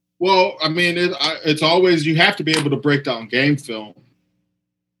 Well, I mean, it's always, you have to be able to break down game film.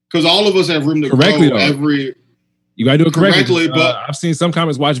 Because all of us have room to grow you gotta do it correctly. But I've seen some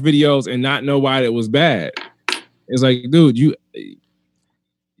comics watch videos and not know why it was bad. It's like, dude, you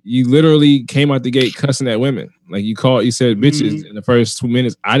literally came out the gate cussing at women. Like you said bitches in the first 2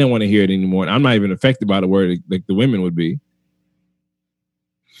 minutes. I didn't want to hear it anymore. And I'm not even affected by the word like the women would be.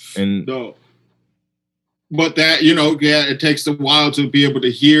 And no. But that, it takes a while to be able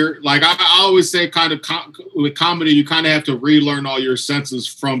to hear. Like I always say, kind of with comedy, you kind of have to relearn all your senses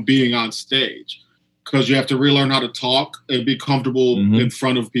from being on stage. Because you have to relearn how to talk and be comfortable in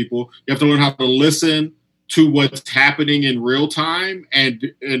front of people. You have to learn how to listen to what's happening in real time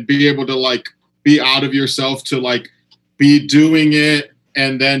and be able to like be out of yourself to like be doing it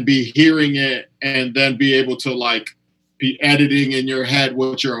and then be hearing it and then be able to like be editing in your head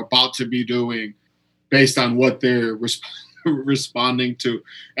what you're about to be doing based on what they're responding to.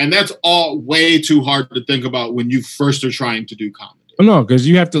 And that's all way too hard to think about when you first are trying to do comedy. No, because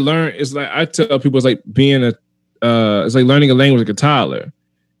you have to learn. It's like I tell people, it's like being it's like learning a language like a toddler.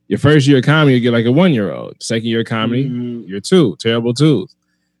 Your first year of comedy, you get like a 1-year-old. Second year of comedy, you're 2, terrible 2s.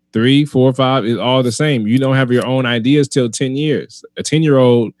 3, 4, 5 is all the same. You don't have your own ideas till 10 years. A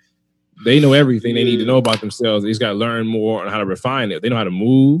 10-year-old, they know everything they need to know about themselves. They just got to learn more on how to refine it. They know how to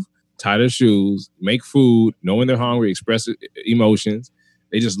move, tie their shoes, make food, know when they're hungry, express emotions.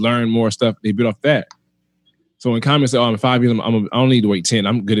 They just learn more stuff. They build off that. So when comedy say, "Oh, I'm 5 years, I don't need to wait 10.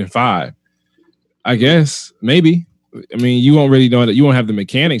 I'm good in 5." I guess maybe. I mean, you won't really know that. You won't have the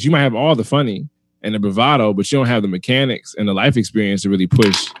mechanics. You might have all the funny and the bravado, but you don't have the mechanics and the life experience to really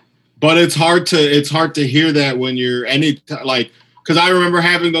push. But it's hard to hear that when you're because I remember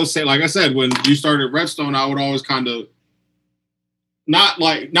having those like I said, when you started Redstone, I would always kind of not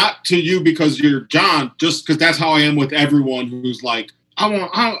to you because you're John, just because that's how I am with everyone who's like,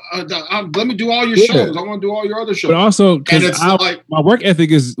 let me do all your shows. I want to do all your other shows. But also, because my work ethic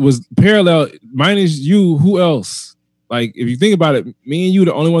was parallel. Mine is you. Who else? Like, if you think about it, me and you,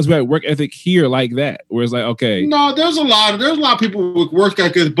 the only ones who had work ethic here like that. Where it's like, okay, no, there's a lot of people with work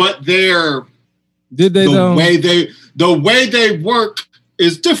ethic, but the way they work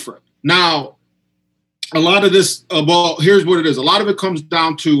is different. Now, a lot of this, here's what it is. A lot of it comes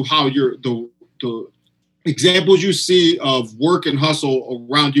down to how the examples you see of work and hustle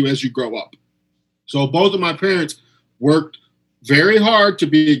around you as you grow up. So both of my parents worked very hard to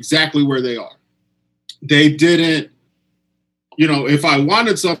be exactly where they are. They didn't, if I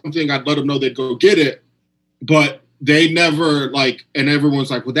wanted something, I'd let them know they'd go get it. But they never and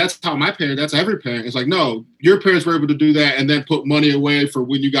everyone's like, well, that's how that's every parent. It's like, no, your parents were able to do that and then put money away for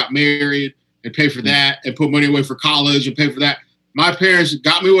when you got married and pay for that and put money away for college and pay for that. My parents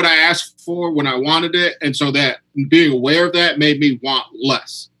got me what I asked for when I wanted it. And so that being aware of that made me want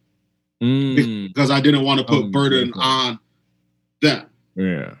less because I didn't want to put burden on them.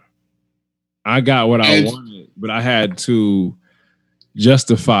 Yeah. I got what I wanted, but I had to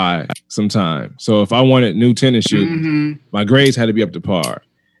justify some time. So if I wanted new tennis shoes, my grades had to be up to par.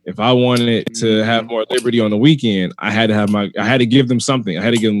 If I wanted to have more liberty on the weekend, I had to give them something. I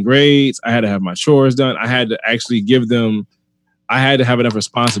had to give them grades. I had to have my chores done. I had to actually give them I had to have enough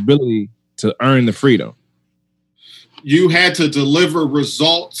responsibility to earn the freedom. You had to deliver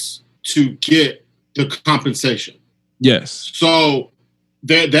results to get the compensation. Yes. So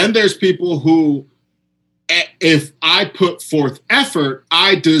then there's people who, if I put forth effort,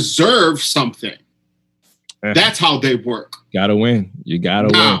 I deserve something. That's how they work. Gotta win. You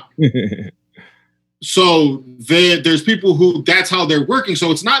gotta win. So there's people who that's how they're working.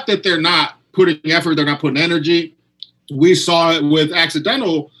 So it's not that they're not putting effort, they're not putting energy. We saw it with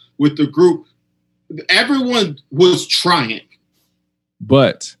Accidental, with the group. Everyone was trying.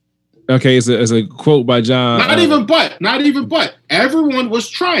 But, okay, it's a quote by John. Not even but. Everyone was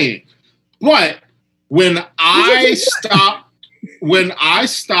trying. But when I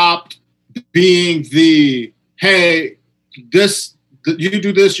stopped being the, hey, you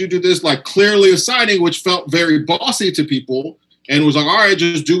do this, like clearly assigning, which felt very bossy to people and was like, all right,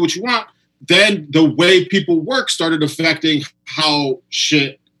 just do what you want. Then the way people work started affecting how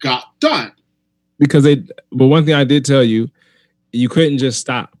shit got done. But one thing I did tell you, you couldn't just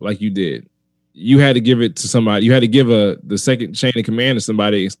stop like you did. You had to give it to somebody. You had to give the second chain of command to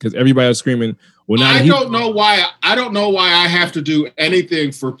somebody because everybody was screaming. Well, now I don't know why I have to do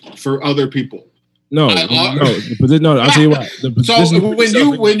anything for other people. No. I'll tell you what. So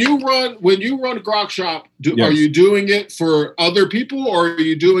when you run Grok Shop, yes. Are you doing it for other people, or are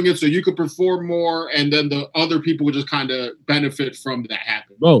you doing it so you could perform more, and then the other people would just kind of benefit from that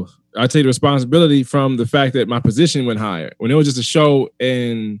happening? Both. I take the responsibility from the fact that my position went higher. When it was just a show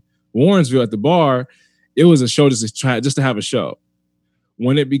in Warrensville at the bar, it was a show just to have a show.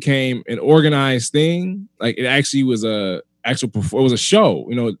 When it became an organized thing, like it actually was it was a show.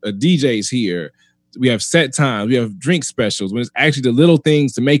 You know, a DJ's here. We have set times. We have drink specials. When it's actually the little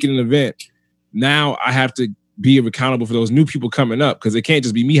things to make it an event, now I have to be accountable for those new people coming up because it can't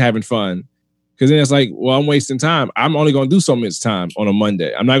just be me having fun. Because then it's like, well, I'm wasting time. I'm only going to do so much time on a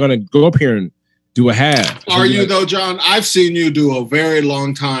Monday. I'm not going to go up here and do a half. Are you though, John? I've seen you do a very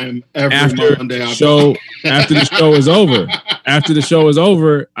long time every Monday. After the show is over. After the show is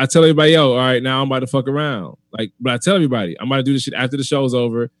over, I tell everybody, yo, all right, now I'm about to fuck around. But I tell everybody, I'm about to do this shit after the show is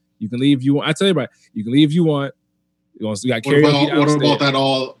over. You can leave if you want. I tell everybody, you can leave if you want. We got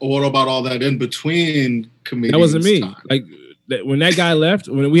karaoke. What about all that in between comedians? That wasn't me. Time? Like when that guy left,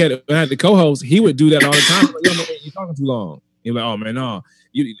 when we had the co-host, he would do that all the time. Like, yo, man, you're talking too long. He's like, oh man, no,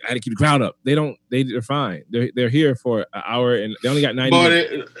 I had to keep the crowd up. They're fine. They're here for an hour and they only got 90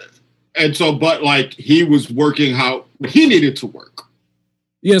 minutes. But he was working how he needed to work.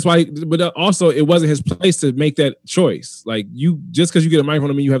 Yeah, that's why. But also, it wasn't his place to make that choice. Like just because you get a microphone,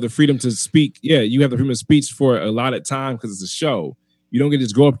 I mean, you have the freedom to speak. Yeah, you have the freedom of speech for a lot of time because it's a show. You don't get to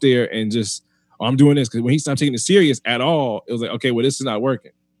just go up there and just, I'm doing this. Because when he stopped taking it serious at all, it was like, okay, well, this is not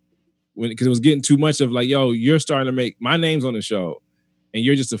working. Because it was getting too much of like, yo, you're starting to make my name's on the show, and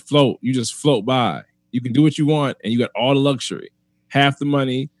you're just afloat. You just float by. You can do what you want, and you got all the luxury, half the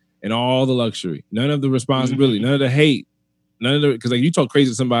money, and all the luxury. None of the responsibility, none of the hate. None of the, because you talk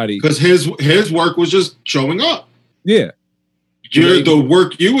crazy to somebody. Because his work was just showing up. Yeah. The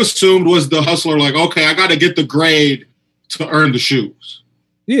work you assumed was the hustler, like, okay, I got to get the grade to earn the shoes.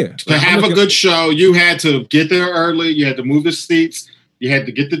 Yeah. To have a good show, you had to get there early. You had to move the seats. You had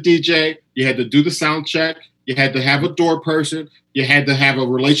to get the DJ. You had to do the sound check. You had to have a door person. You had to have a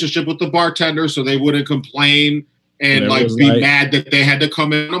relationship with the bartender so they wouldn't complain and be mad that they had to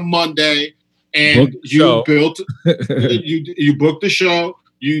come in on a Monday. And you booked the show.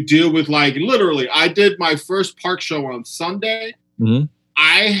 You deal with literally. I did my first park show on Sunday. Mm-hmm.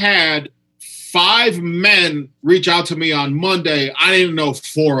 I had 5 men reach out to me on Monday. I didn't know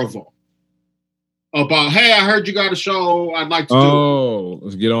 4 of them about, hey, I heard you got a show. I'd like to do it. Oh,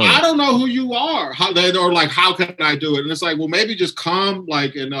 let's get on. I don't know who you are. How can I do it? And it's like, well, maybe just come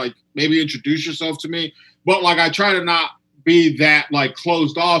and maybe introduce yourself to me. But I try to not be that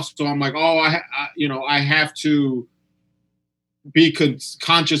closed off. So I'm like, oh, I have to be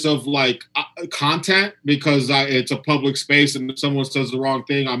conscious of content because it's a public space, and if someone says the wrong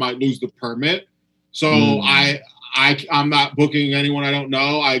thing, I might lose the permit. So I'm not booking anyone I don't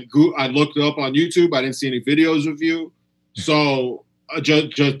know. I looked it up on YouTube. I didn't see any videos of you. So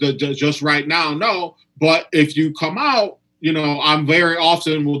just right now, no. But if you come out, I'm very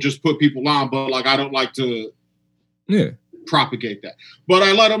often will just put people on, but I don't like to propagate that. But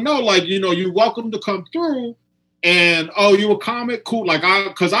I let them know, you're welcome to come through. And you a comic? Cool.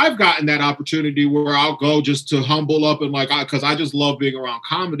 Because I've gotten that opportunity where I'll go just to humble up and because I just love being around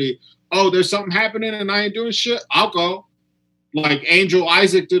comedy. Oh, there's something happening and I ain't doing shit. I'll go. Angel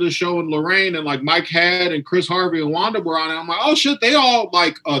Isaac did a show in Lorraine, and Mike Had and Chris Harvey and Wanda were on it. I'm like, oh shit, they all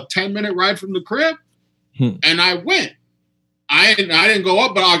a 10-minute ride from the crib, and I went. I didn't go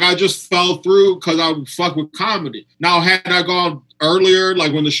up, but like I just fell through because I fuck with comedy. Now, had I gone earlier,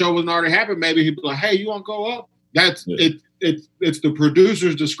 like when the show wasn't already happened, maybe he'd be like, "Hey, you want to go up?" That's it. It's the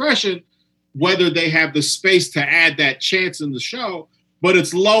producer's discretion whether they have the space to add that chance in the show. But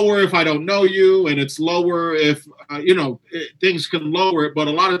it's lower if I don't know you, and it's lower if things can lower it. But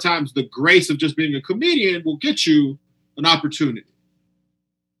a lot of times, the grace of just being a comedian will get you an opportunity.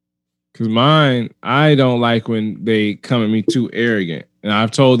 Because mine, I don't like when they come at me too arrogant. And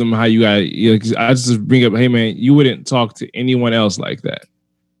I've told them how you got. I just bring up, hey man, you wouldn't talk to anyone else like that.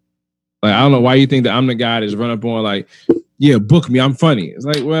 Like I don't know why you think that I'm the guy that's run up on like, yeah, book me, I'm funny. It's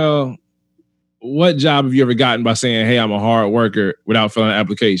like, well, what job have you ever gotten by saying, hey, I'm a hard worker without filling an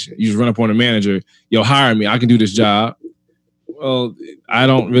application? You just run up on a manager, yo, hire me, I can do this job. Well, I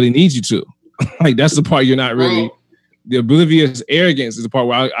don't really need you to. Like that's the part you're not really. The oblivious arrogance is the part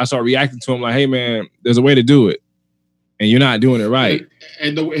where I start reacting to him like, hey man, there's a way to do it. And you're not doing it right.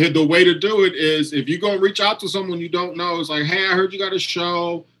 And the way to do it is if you go reach out to someone you don't know, it's like, hey, I heard you got a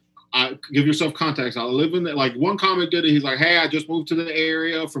show. Give yourself context. I live in like one comic did it. He's like, hey, I just moved to the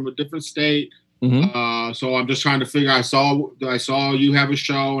area from a different state. Mm-hmm. So I'm just trying to figure. I saw you have a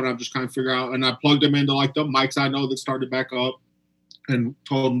show, and I'm just trying to figure out. And I plugged him into like the mics I know that started back up, and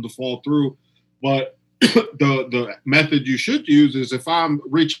told him to fall through. But the method you should use is if I'm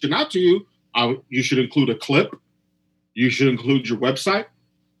reaching out to you, you should include a clip. You should include your website.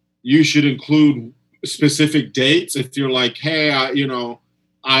 You should include specific dates. If you're like, hey,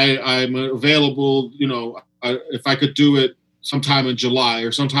 I'm available, if I could do it sometime in July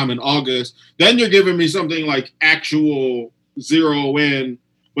or sometime in August, then you're giving me something like actual zero in.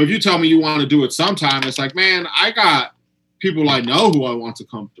 But if you tell me you want to do it sometime, it's like, man, I got people I know who I want to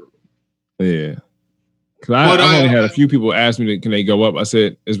come through. Yeah. Because I only had a few people ask me, can they go up? I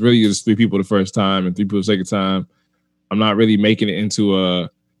said, it's really just 3 people the first time and 3 people the second time. I'm not really making it into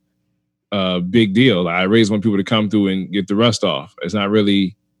a big deal. I raised 1 people to come through and get the rust off. It's not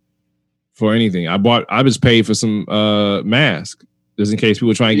really for anything. I just paid for some masks just in case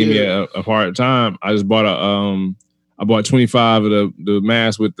people try and give me a hard time. I just bought I bought 25 of the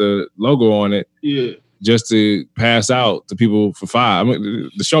masks with the logo on it. Yeah. Just to pass out to people for $5. I mean,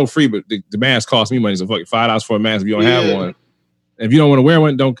 the show free, but the mask costs me money. So fuck $5 for a mask if you don't have one. And if you don't want to wear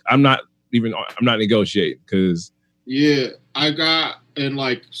one, I'm not negotiating because. Yeah, I got and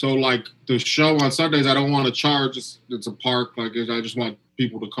like the show on Sundays. I don't want to charge. It's a park. Like I just want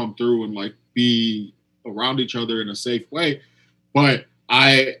people to come through and like be around each other in a safe way. But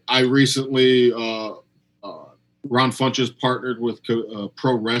I recently. Ron Funches partnered with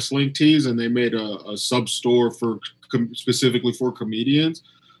Pro Wrestling Tees, and they made a sub store specifically for comedians.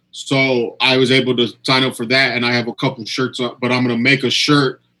 So I was able to sign up for that, and I have a couple shirts up. But I'm going to make a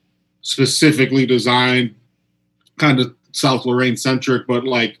shirt specifically designed, kind of South Lorraine centric, but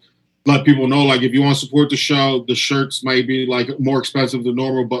like let people know like if you want to support the show, the shirts might be like more expensive than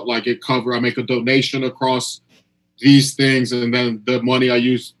normal, but like I make a donation across these things, and then the money I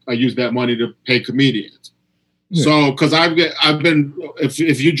use that money to pay comedians. Yeah. So, because I've been, if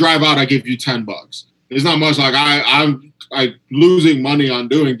you drive out, I give you $10. It's not much. Like I'm losing money on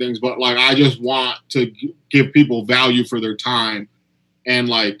doing things, but like I just want to give people value for their time, and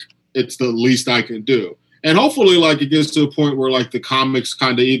like it's the least I can do. And hopefully, like it gets to a point where like the comics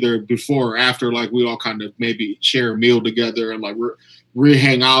kind of either before or after, like we all kind of maybe share a meal together and like we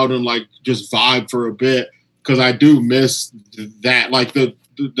hang out and like just vibe for a bit, because I do miss that. Like the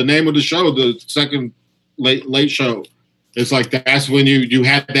name of the show, the second. Late show. It's like that's when you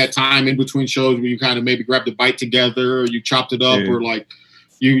had that time in between shows where you kind of maybe grabbed a bite together, or you chopped it up, or like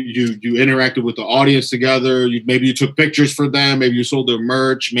you interacted with the audience together. Maybe you took pictures for them. Maybe you sold their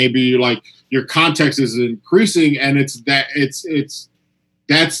merch. Maybe like your context is increasing, and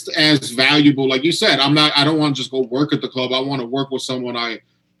that's as valuable. Like you said, I don't want to just go work at the club. I want to work with someone I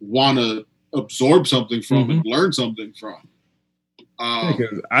want to absorb something from and learn something from.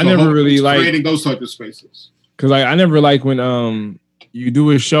 I never really like creating those type of spaces. Because I never like when you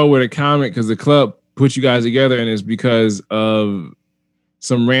do a show with a comic because the club puts you guys together and it's because of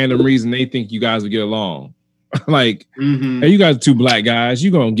some random reason they think you guys would get along. Like, hey, you guys are 2 black guys,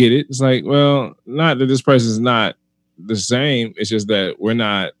 you gonna get it. It's like, well, not that this person's not the same. It's just that we're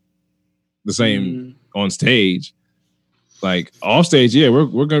not the same on stage. Like off stage, yeah,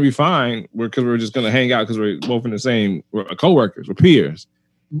 we're gonna be fine. Because we're just gonna hang out because we're both in the same. We're coworkers, we're peers.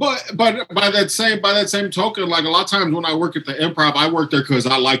 But by that same token, like a lot of times when I work at the Improv, I work there because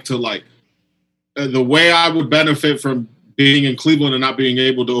I like to like the way I would benefit from being in Cleveland and not being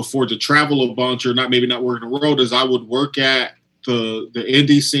able to afford to travel a bunch or not working the road is I would work at the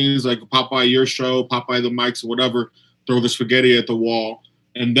indie scenes like Popeye Your Show, Popeye the Mics, or whatever. throw the spaghetti at the wall.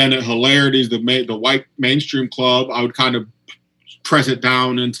 And then at Hilarities, the white mainstream club, I would kind of press it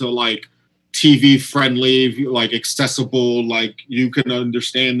down into like TV friendly, like accessible, like you can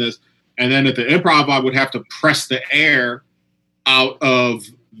understand this. And then at the Improv, I would have to press the air out of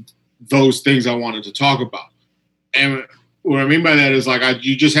those things I wanted to talk about. And what I mean by that is like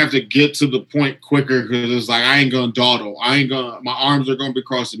you just have to get to the point quicker because it's like I ain't gonna dawdle. My arms are gonna be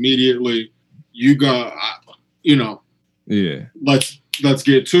crossed immediately. Yeah. Let's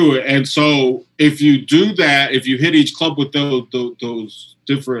get to it. And so if you do that, if you hit each club with those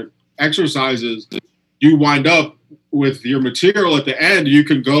different exercises, you wind up with your material at the end. You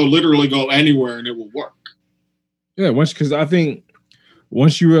can literally go anywhere and it will work. Yeah, because I think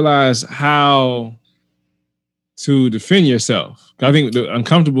once you realize how to defend yourself, I think the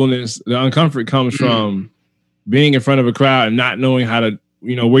uncomfort comes from being in front of a crowd and not knowing how to,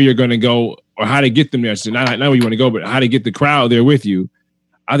 where you're going to go or how to get them there. So not where you want to go, but how to get the crowd there with you.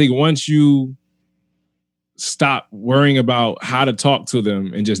 I think once you stop worrying about how to talk to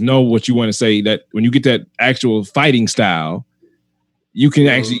them and just know what you want to say, that when you get that actual fighting style, you can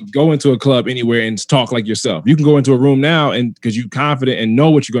actually go into a club anywhere and talk like yourself. You can go into a room now and because you're confident and know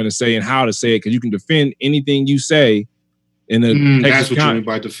what you're going to say and how to say it, because you can defend anything you say in the that's what you mean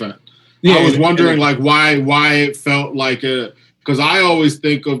by defend. Yeah, I was wondering like why it felt like because I always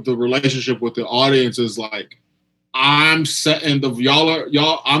think of the relationship with the audience as like I'm setting the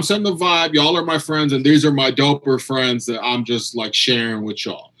I'm setting the vibe. Y'all are my friends, and these are my doper friends that I'm just like sharing with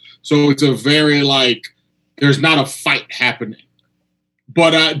y'all. So it's a very like there's not a fight happening,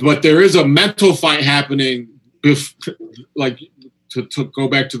 but there is a mental fight happening. Like to go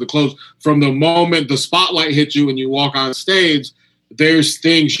back to the close, from the moment the spotlight hits you and you walk on stage, there's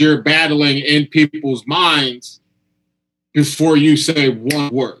things you're battling in people's minds before you say one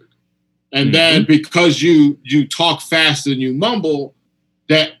word. And then because you talk fast and you mumble,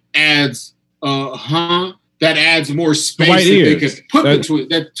 that adds that adds more space that they can put into it.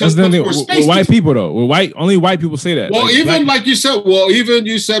 That's more space. With white people though, only white people say that. Well, even like you said,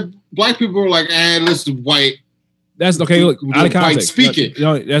 you said black people are like, listen, white. That's okay. Look, out of context. Speaking.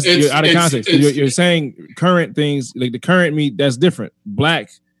 That's you're out of context. You're saying current things like the current meat. That's different. Black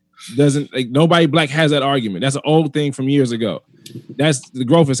doesn't like nobody black has that argument. That's an old thing from years ago. That's the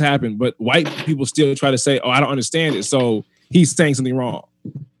growth has happened, but white people still try to say, "Oh, I don't understand it." So he's saying something wrong,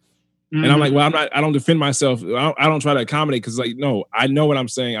 and I'm like, "Well, I don't defend myself. I don't try to accommodate because, like, no, I know what I'm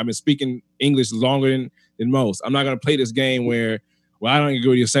saying. I've been speaking English longer than most. I'm not going to play this game where, I don't agree with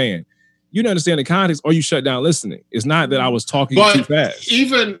what you're saying. You don't understand the context, or you shut down listening. It's not that I was talking too fast.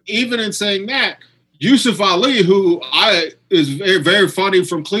 Even in saying that, Yusuf Ali, who is very, very funny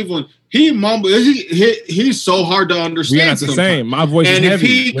from Cleveland. He mumbles. He's so hard to understand. We're not the same. My voice is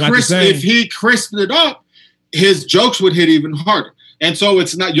heavy. If he crisped it up, his jokes would hit even harder. And so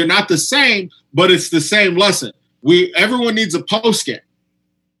it's not. You're not the same, but it's the same lesson. Everyone needs a post game.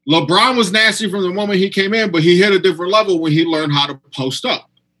 LeBron was nasty from the moment he came in, but he hit a different level when he learned how to post up.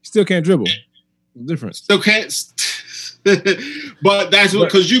 Still can't dribble. Different. Still can't. But that's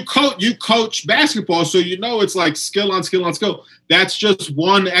because you coach basketball, so it's like skill on skill on skill. That's just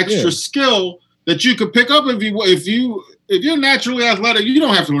one extra skill that you could pick up if you're naturally athletic. You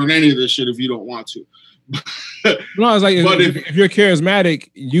don't have to learn any of this shit if you don't want to. No, it's like if you're charismatic,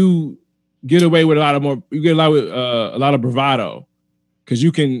 you get away with a lot of bravado because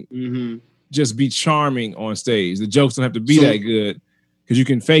you can just be charming on stage. The jokes don't have to be that good because you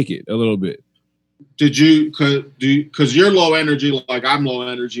can fake it a little bit. Because you're low energy, like I'm low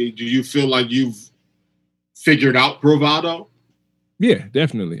energy, do you feel like you've figured out bravado? Yeah,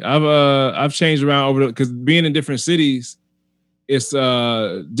 definitely. I've changed around because being in different cities, it's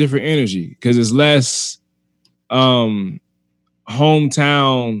different energy because it's less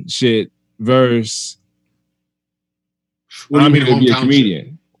hometown shit versus I'm here to be a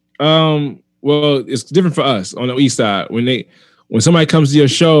comedian. Well, it's different for us on the East Side. When somebody comes to your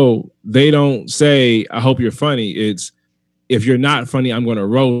show, they don't say, "I hope you're funny." It's, if you're not funny, I'm going to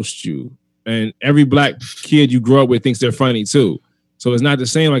roast you. And every black kid you grow up with thinks they're funny too. So it's not the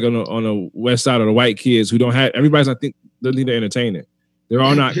same like on the West Side or the white kids who don't have, everybody's, I think, they're entertainment. They're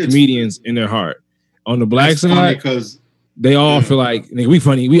all not comedians in their heart. On the black side, because they all feel like, nigga, we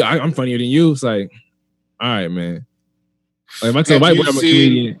funny. I'm funnier than you. It's like, all right, man. Like if I tell a white boy I'm a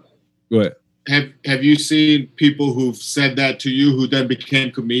comedian, go ahead. Have you seen people who've said that to you who then became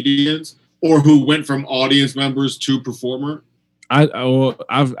comedians or who went from audience members to performer?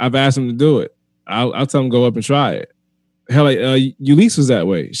 I've asked them to do it. I'll tell them go up and try it. Hell, like Ulysses was that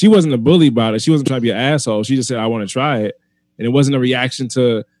way. She wasn't a bully about it. She wasn't trying to be an asshole. She just said, I want to try it. And it wasn't a reaction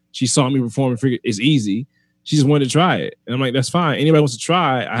to, she saw me perform and figured it's easy. She just wanted to try it. And I'm like, that's fine. Anybody wants to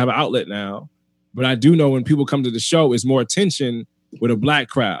try, I have an outlet now. But I do know when people come to the show, it's more attention with a black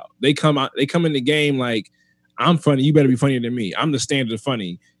crowd. They come in the game like, I'm funny, you better be funnier than me. I'm the standard of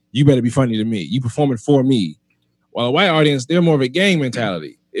funny. You better be funny than me. You performing for me. While a white audience, they're more of a gang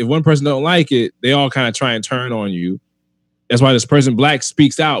mentality. If one person don't like it, they all kind of try and turn on you. That's why this person black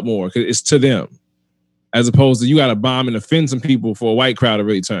speaks out more, because it's to them. As opposed to you got to bomb and offend some people for a white crowd to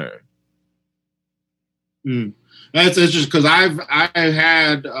really turn. That's interesting, because I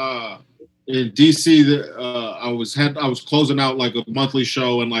had in DC that I was closing out like a monthly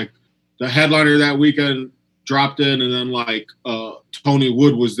show, and like the headliner that weekend dropped in, and then like Tony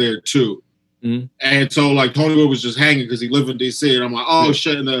Wood was there too. Mm-hmm. And so like Tony Wood was just hanging because he lived in DC, and I'm like, oh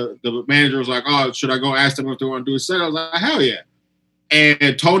shit. And the manager was like, oh, should I go ask them if they want to do a set? I was like, hell yeah.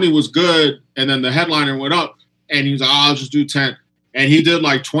 And Tony was good, and then the headliner went up, and he was like, oh, I'll just do 10. And he did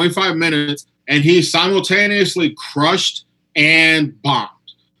like 25 minutes, and he simultaneously crushed and bombed.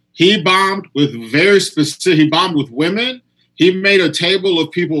 He bombed with he bombed with women. He made a table of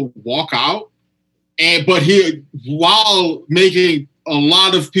people walk out, but he, while making a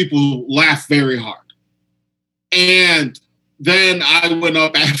lot of people laugh very hard. And then I went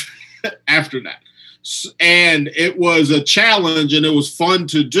up after that. And it was a challenge, and it was fun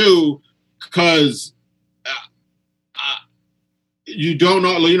to do, because you don't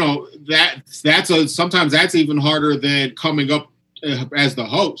know, sometimes that's even harder than coming up as the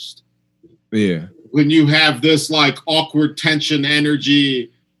host. Yeah. When you have this like awkward tension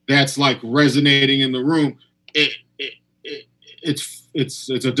energy that's like resonating in the room, it's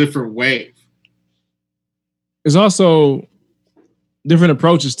a different wave. It's also different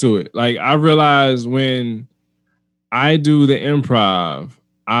approaches to it. Like, I realize when I do the improv,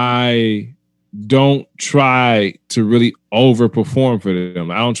 I don't try to really overperform for them.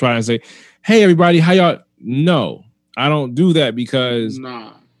 I don't try and say, hey, everybody, how y'all? No, I don't do that, because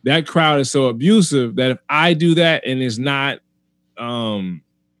that crowd is so abusive that if I do that and it's not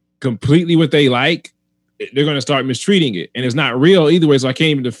completely what they like, they're going to start mistreating it. And it's not real either way, so I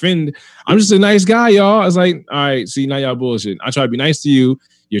can't even defend. I'm just a nice guy, y'all. It's like, all right, see, now y'all bullshit. I try to be nice to you.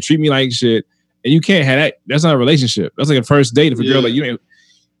 You treat me like shit. And you can't have that. That's not a relationship. That's like a first date. If a girl like, you ain't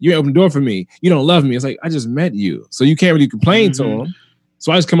open the door for me. You don't love me. It's like, I just met you. So you can't really complain to them.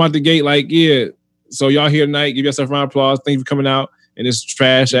 So I just come out the gate like, yeah, so y'all here tonight. Give yourself a round of applause. Thank you for coming out. And it's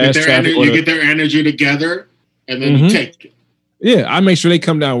trash ass traffic. You get their energy together, and then you take it. Yeah, I make sure they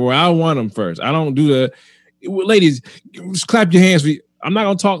come down where I want them first. I don't do the, ladies, just clap your hands. I'm not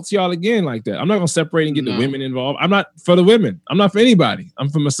going to talk to y'all again like that. I'm not going to separate and get the women involved. I'm not for the women. I'm not for anybody. I'm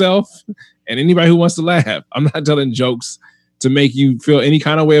for myself and anybody who wants to laugh. I'm not telling jokes to make you feel any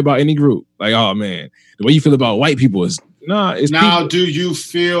kind of way about any group. Like, oh man, the way you feel about white people is it's now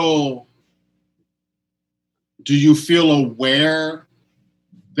people. Do you feel aware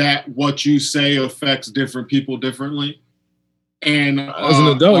that what you say affects different people differently? And as an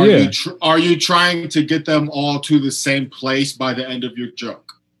adult, are you trying to get them all to the same place by the end of your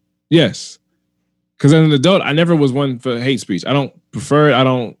joke? Yes, because as an adult, I never was one for hate speech. I don't prefer it. I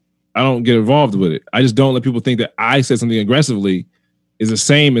don't get involved with it. I just don't let people think that I said something aggressively is the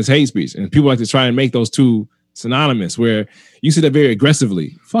same as hate speech. And people like to try and make those two synonymous, where you said that very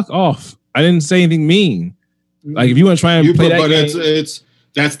aggressively. Fuck off. I didn't say anything mean. Like, if you want to try and play that game,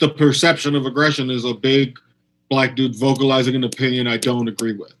 that's the perception of aggression, is a big black dude vocalizing an opinion I don't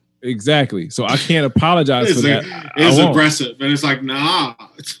agree with. Exactly. So I can't apologize for that. It's aggressive. And it's like, nah,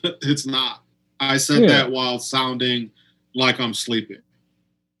 it's not. I said that while sounding like I'm sleeping.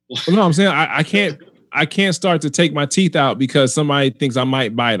 Well, no, I'm saying I can't start to take my teeth out because somebody thinks I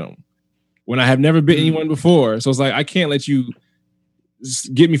might bite them when I have never bitten anyone before. So it's like, I can't let you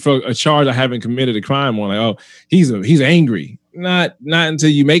get me for a charge I haven't committed a crime on. Like, oh, he's angry. Not until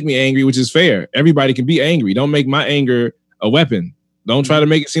you make me angry, which is fair. Everybody can be angry. Don't make my anger a weapon. Don't try to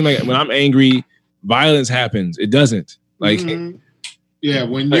make it seem like when I'm angry, violence happens. It doesn't. Like, yeah,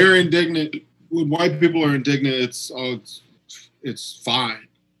 when you're indignant, when white people are indignant, it's fine.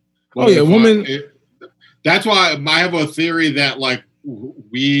 But woman. That's why I have a theory that like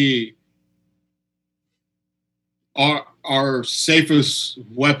our safest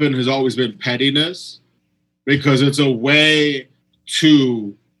weapon has always been pettiness, because it's a way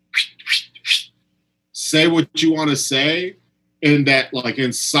to say what you want to say in that like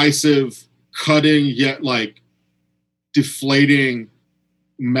incisive, cutting yet like deflating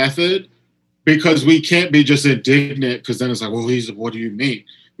method, because we can't be just indignant, because then it's like, well, what do you mean?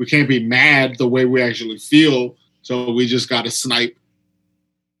 We can't be mad the way we actually feel, so we just got to snipe.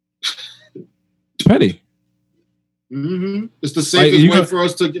 Petty. It's the safest way for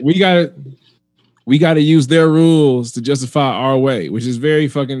us to get. We got we got to use their rules to justify our way, which is very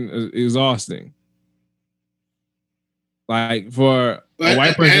fucking exhausting. Like for a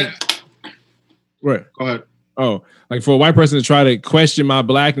white person, right? Go ahead. Oh, like for a white person to try to question my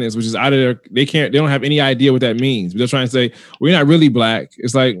blackness, which is out of their, they don't have any idea what that means. But they're trying to say, well, you're not really black.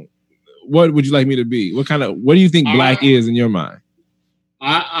 It's like, what would you like me to be? What do you think black is in your mind?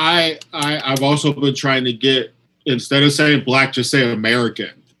 I've also been trying to get, instead of saying black, just say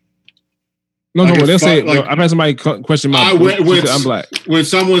American. No, they'll say, like, I've had somebody question my, I'm black. When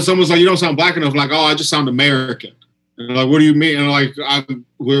someone's like, you don't sound black enough, like, oh, I just sound American. And like, what do you mean? And like,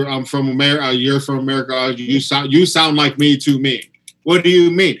 I'm from America. You're from America. You sound like me to me. What do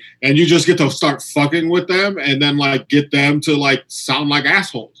you mean? And you just get to start fucking with them, and then like get them to like sound like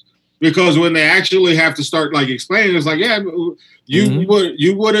assholes. Because when they actually have to start like explaining, it's like, yeah, you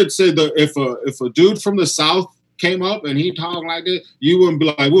wouldn't say that if a dude from the South came up and he talked like this, you wouldn't be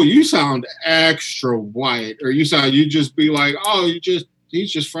like, well, you sound extra white, or you just be like, oh,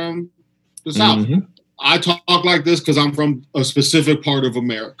 he's just from the South. I talk like this because I'm from a specific part of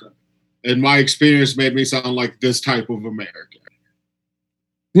America, and my experience made me sound like this type of American.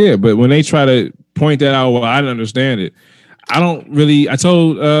 Yeah, but when they try to point that out, well, I don't understand it. I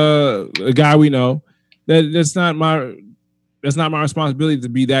told a guy we know that that's not my responsibility to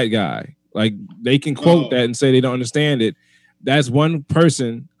be that guy. Like, they can quote that and say they don't understand it. That's one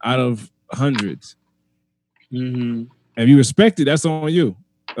person out of hundreds. Mm-hmm. And if you respect it, that's on you.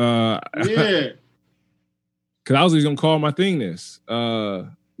 Yeah. Because I was just going to call my thing this.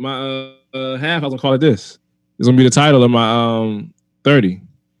 My half, I was going to call it this. It's going to be the title of my 30.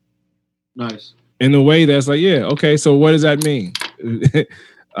 Nice. In a way that's like, yeah, okay, so what does that mean? Like,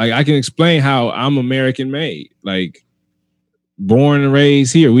 I can explain how I'm American made. Like, born and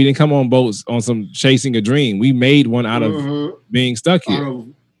raised here. We didn't come on boats on some chasing a dream. We made one out of being stuck here.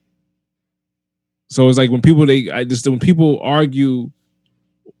 So it's like when people argue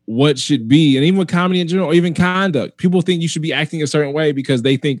what should be, and even with comedy in general, or even conduct, people think you should be acting a certain way because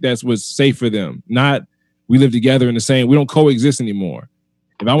they think that's what's safe for them. Not, we live together in the same, we don't coexist anymore.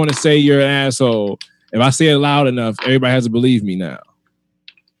 If I want to say you're an asshole, if I say it loud enough, everybody has to believe me now.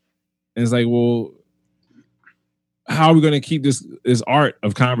 And it's like, well, how are we going to keep this art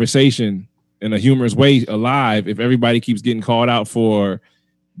of conversation in a humorous way alive if everybody keeps getting called out for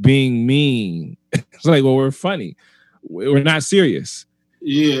being mean? It's like, well, we're funny. We're not serious.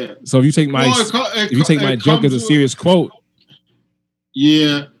 Yeah. So if you take my joke as a serious quote.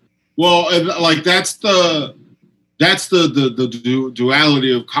 Yeah. Well, like that's the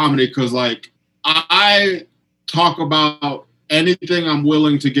duality of comedy, because like I talk about anything I'm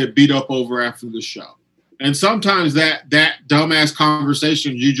willing to get beat up over after the show. And sometimes that dumbass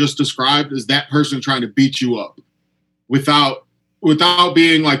conversation you just described is that person trying to beat you up without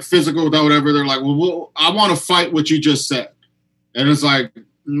being like physical, without whatever. They're like, well, I want to fight what you just said. And it's like,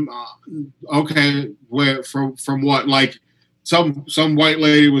 okay, where from what? Like some white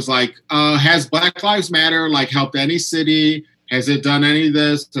lady was like, has Black Lives Matter like helped any city? Has it done any of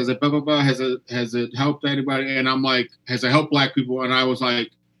this? Has it blah blah blah? Has it helped anybody? And I'm like, has it helped Black people? And I was like,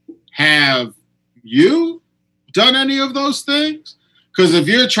 have you done any of those things? Because if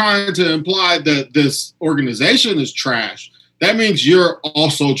you're trying to imply that this organization is trash, that means you're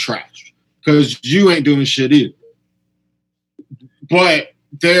also trash, because you ain't doing shit either. But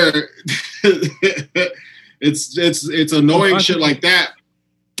it's annoying shit like that.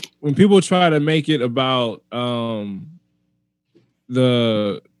 When people try to make it about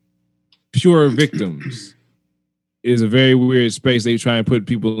the pure victims, is a very weird space they try and put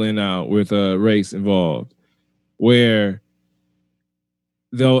people in now with race involved, where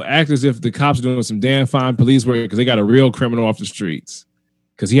they'll act as if the cops are doing some damn fine police work because they got a real criminal off the streets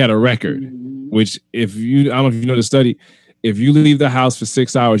because he had a record. Which, I don't know if you know the study, if you leave the house for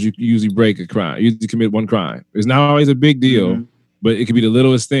 6 hours, you usually break a crime. You usually commit one crime. It's not always a big deal, but it could be the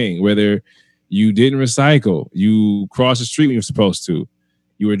littlest thing. Whether you didn't recycle, you crossed the street when you're supposed to,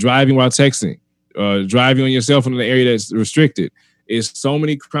 you were driving while texting, driving on your cell phone in an area that's restricted. It's so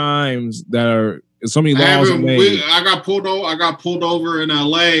many crimes that are, so many laws are made. I got pulled over in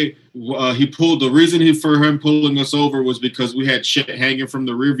LA. The reason for him pulling us over was because we had shit hanging from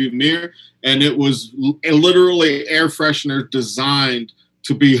the rearview mirror, and it was literally air freshener designed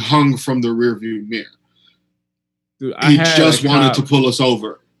to be hung from the rearview mirror. Dude, he just wanted to pull us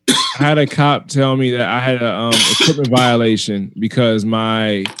over. I had a cop tell me that I had a equipment violation because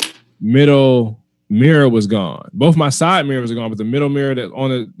my middle mirror was gone. Both my side mirrors are gone, but the middle mirror that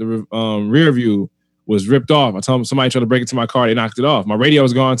on the rear view was ripped off. I told him somebody tried to break into my car. They knocked it off. My radio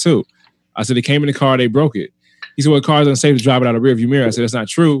was gone too. I said, they came in the car, they broke it. He said, well, the car's unsafe to drive it out of rear view mirror. I said, that's not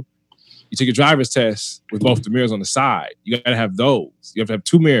true. you take a driver's test with both the mirrors on the side. You got to have those. You have to have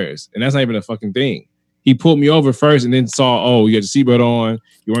 2 mirrors, and that's not even a fucking thing. He pulled me over first, and then saw, oh, you had the seatbelt on,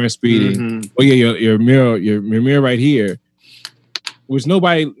 you weren't speeding. Mm-hmm. Oh yeah, your mirror right here. Which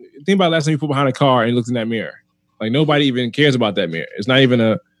nobody think about last time you put behind a car and looked in that mirror. Like nobody even cares about that mirror. It's not even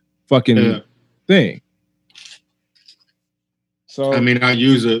a fucking thing. So I mean, I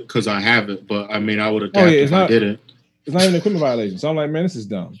use it because I have it, but I mean, I would have tapped if I didn't. It's not even an equipment violation. So I'm like, man, this is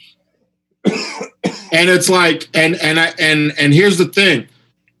dumb. And it's like, and here's the thing: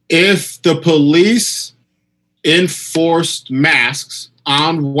 if the police enforced masks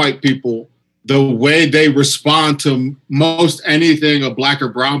on white people the way they respond to most anything a black or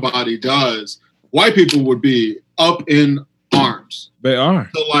brown body does, white people would be up in arms. They are.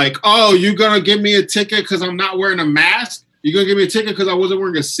 So like, oh, you're gonna give me a ticket because I'm not wearing a mask? You're gonna give me a ticket because I wasn't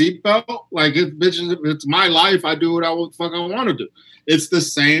wearing a seatbelt? Like, it's my life. I do what I want to do. It's the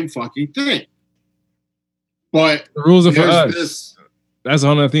same fucking thing. But the rules are for us. That's the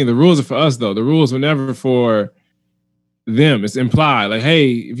whole other thing. The rules are for us, though. The rules were never for them. It's implied. Like,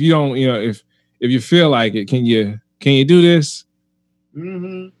 hey, if you don't, if you feel like it, can you do this?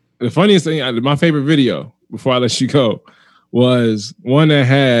 Mm-hmm. The funniest thing, my favorite video before I let you go, was one that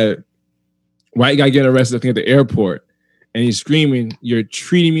had white guy getting arrested, I think, at the airport, and he's screaming, "You're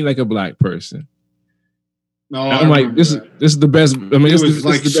treating me like a black person." No, I'm like, this is the best. I mean, it was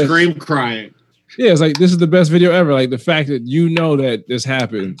like scream crying. Yeah, it's like, this is the best video ever. Like, the fact that you know that this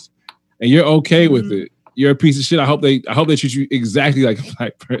happens and you're okay with it. You're a piece of shit. I hope they treat you exactly like a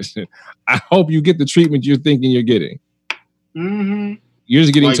black person. I hope you get the treatment you're thinking you're getting. Mm-hmm. You're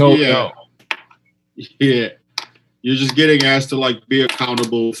just getting told no. Yeah. You're just getting asked to like be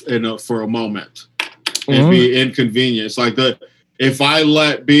accountable for a moment and be inconvenienced. Like if I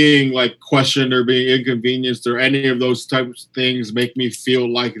let being like questioned or being inconvenienced or any of those types of things make me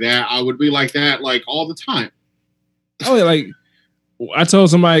feel like that, I would be like that like all the time. Oh yeah, like I told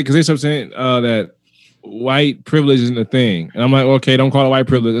somebody because they started saying that white privilege isn't a thing, and I'm like, okay, don't call it white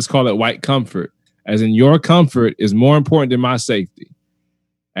privilege. Let's call it white comfort. As in, your comfort is more important than my safety.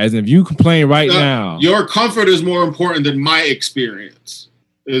 As in, if you complain now, your comfort is more important than my experience.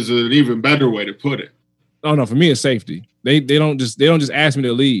 Is an even better way to put it. Oh no, for me it's safety. They don't just ask me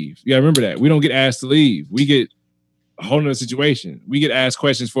to leave. You gotta remember that. We don't get asked to leave. We get a whole nother situation. We get asked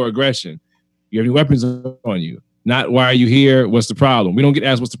questions for aggression. You have any weapons on you? Not why are you here? What's the problem? We don't get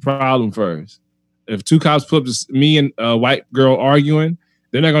asked what's the problem first. If 2 cops pull up to me and a white girl arguing,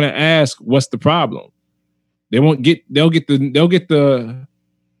 they're not gonna ask what's the problem. They'll get the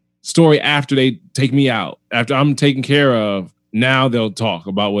story after they take me out. After I'm taken care of, now they'll talk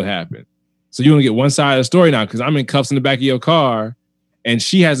about what happened. So you only get one side of the story now because I'm in cuffs in the back of your car, and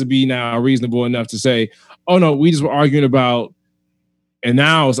she has to be now reasonable enough to say, "Oh no, we just were arguing about," and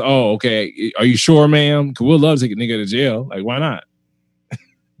now it's, "Oh, okay, are you sure, ma'am? Because we'll love to take a nigga to jail. Like, why not?"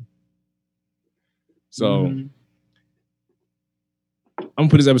 So I'm gonna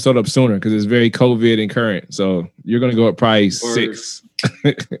put this episode up sooner because it's very COVID and current. So you're gonna go at probably 6.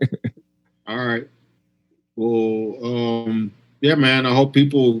 All right. Well, yeah, man. I hope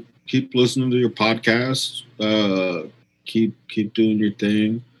people keep listening to your podcast. Keep doing your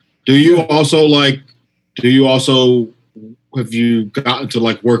thing. Have you gotten to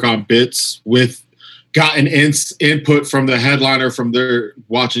like work on bits gotten input from the headliner from their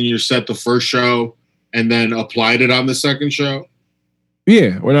watching your set the first show and then applied it on the second show?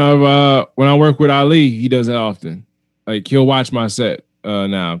 Yeah, when I work with Ali, he does that often. Like he'll watch my set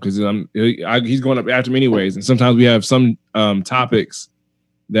now because he's going up after me anyways, and sometimes we have some topics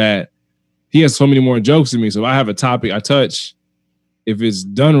that he has so many more jokes than me. So if I have a topic I touch, if it's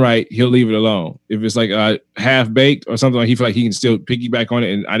done right, he'll leave it alone. If it's like half baked or something, like he feel like he can still piggyback on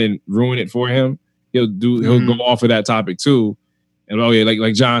it and I didn't ruin it for him, he'll go off of that topic too. And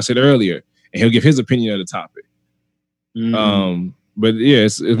like John said earlier, and he'll give his opinion of the topic. But yeah,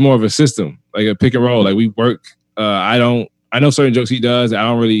 it's more of a system, like a pick and roll. Like we work. I know certain jokes he does. I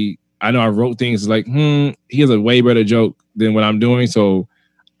know I wrote things like, he has a way better joke than what I'm doing. So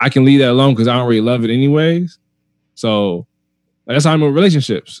I can leave that alone because I don't really love it anyways. So that's how I'm in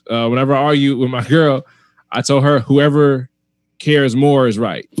relationships. Whenever I argue with my girl, I tell her whoever cares more is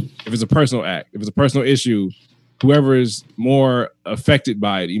right. If it's a personal act, if it's a personal issue, whoever is more affected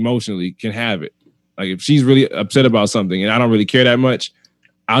by it emotionally can have it. Like if she's really upset about something and I don't really care that much,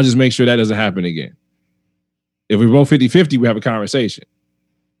 I'll just make sure that doesn't happen again. If we're both 50-50, we have a conversation.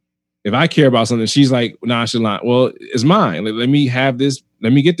 If I care about something, she's like nonchalant. Well, it's mine. Let me have this.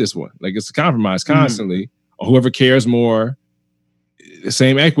 Let me get this one. Like it's a compromise constantly. Or whoever cares more, the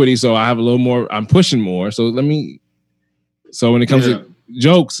same equity. So I have a little more. I'm pushing more. So when it comes to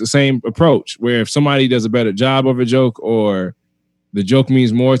jokes, the same approach, where if somebody does a better job of a joke, or the joke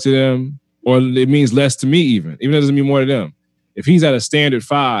means more to them, or it means less to me, even it doesn't mean more to them. If he's at a standard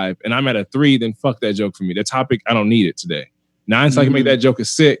 5 and I'm at a 3, then fuck that joke for me. That topic, I don't need it today. Now, until I can make that joke a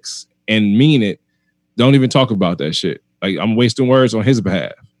 6 and mean it, don't even talk about that shit. Like, I'm wasting words on his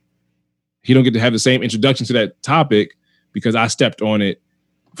behalf. He don't get to have the same introduction to that topic because I stepped on it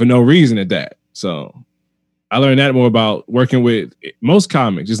for no reason at that. So I learned that more about working with most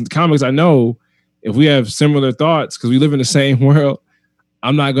comics. Just comics I know, if we have similar thoughts, because we live in the same world,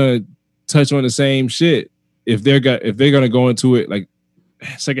 I'm not going to touch on the same shit. If they're going to go into it like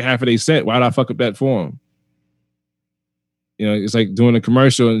second half of their set, why would I fuck up that for them? You know, it's like doing a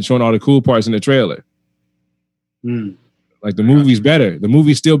commercial and showing all the cool parts in the trailer. Like, the movie's better. The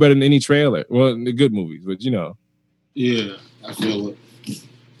movie's still better than any trailer. Well, the good movies, but you know. Yeah, I feel it.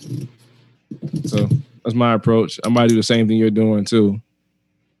 So that's my approach. I might do the same thing you're doing too.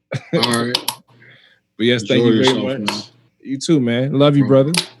 All right. But yes, thank you very much. Man. You too, man. Love you,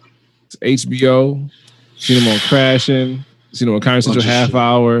 brother. It's HBO. Seen him on Crashing. Seen him on Comedy Central Half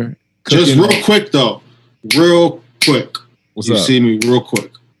Hour. Cooking. Just real quick though. Real quick. What's you up? See me real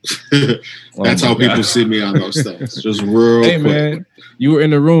quick. That's how people see me on those things. Just real quick. Hey man, you were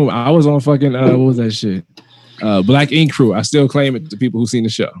in the room. I was on fucking what was that shit? Black Ink Crew. I still claim it to people who seen the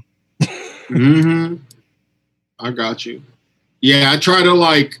show. I got you. Yeah, I try to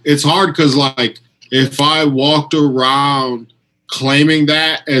like. It's hard because like if I walked around claiming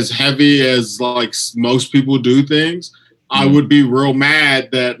that as heavy as like most people do things, I would be real mad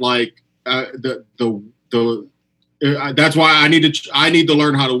that like that's why I need to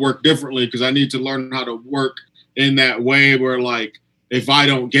learn how to work differently, because I need to learn how to work in that way where like if I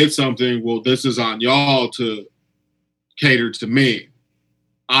don't get something, well, this is on y'all to cater to me.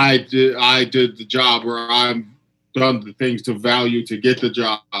 I did the job where I've done the things to value to get the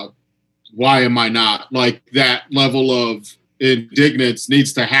job. Why am I not? Like, that level of indignance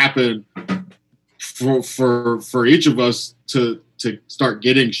needs to happen for each of us to start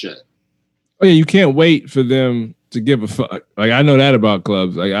getting shit. Oh yeah, you can't wait for them to give a fuck. Like, I know that about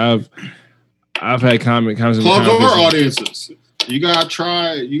clubs. Like, I've had comments clubs or audiences. You gotta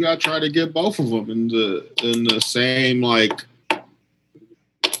try to get both of them in the same like.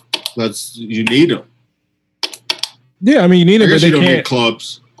 You need them. Yeah, I mean, you need them, but they don't can't. Need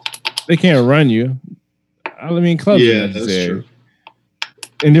clubs. They can't run you. I mean, clubs. Yeah, that's true.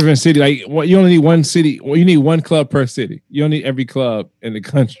 In different cities, like you only need one city. Well, you need one club per city. You don't need every club in the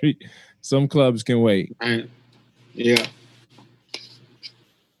country. Some clubs can wait. Right. Yeah.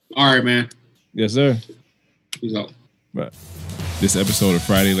 All right, man. Yes, sir. Peace out. Bye. This episode of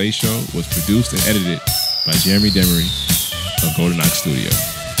Friday Late Show was produced and edited by Jeremy Demery of Golden Ox Studio.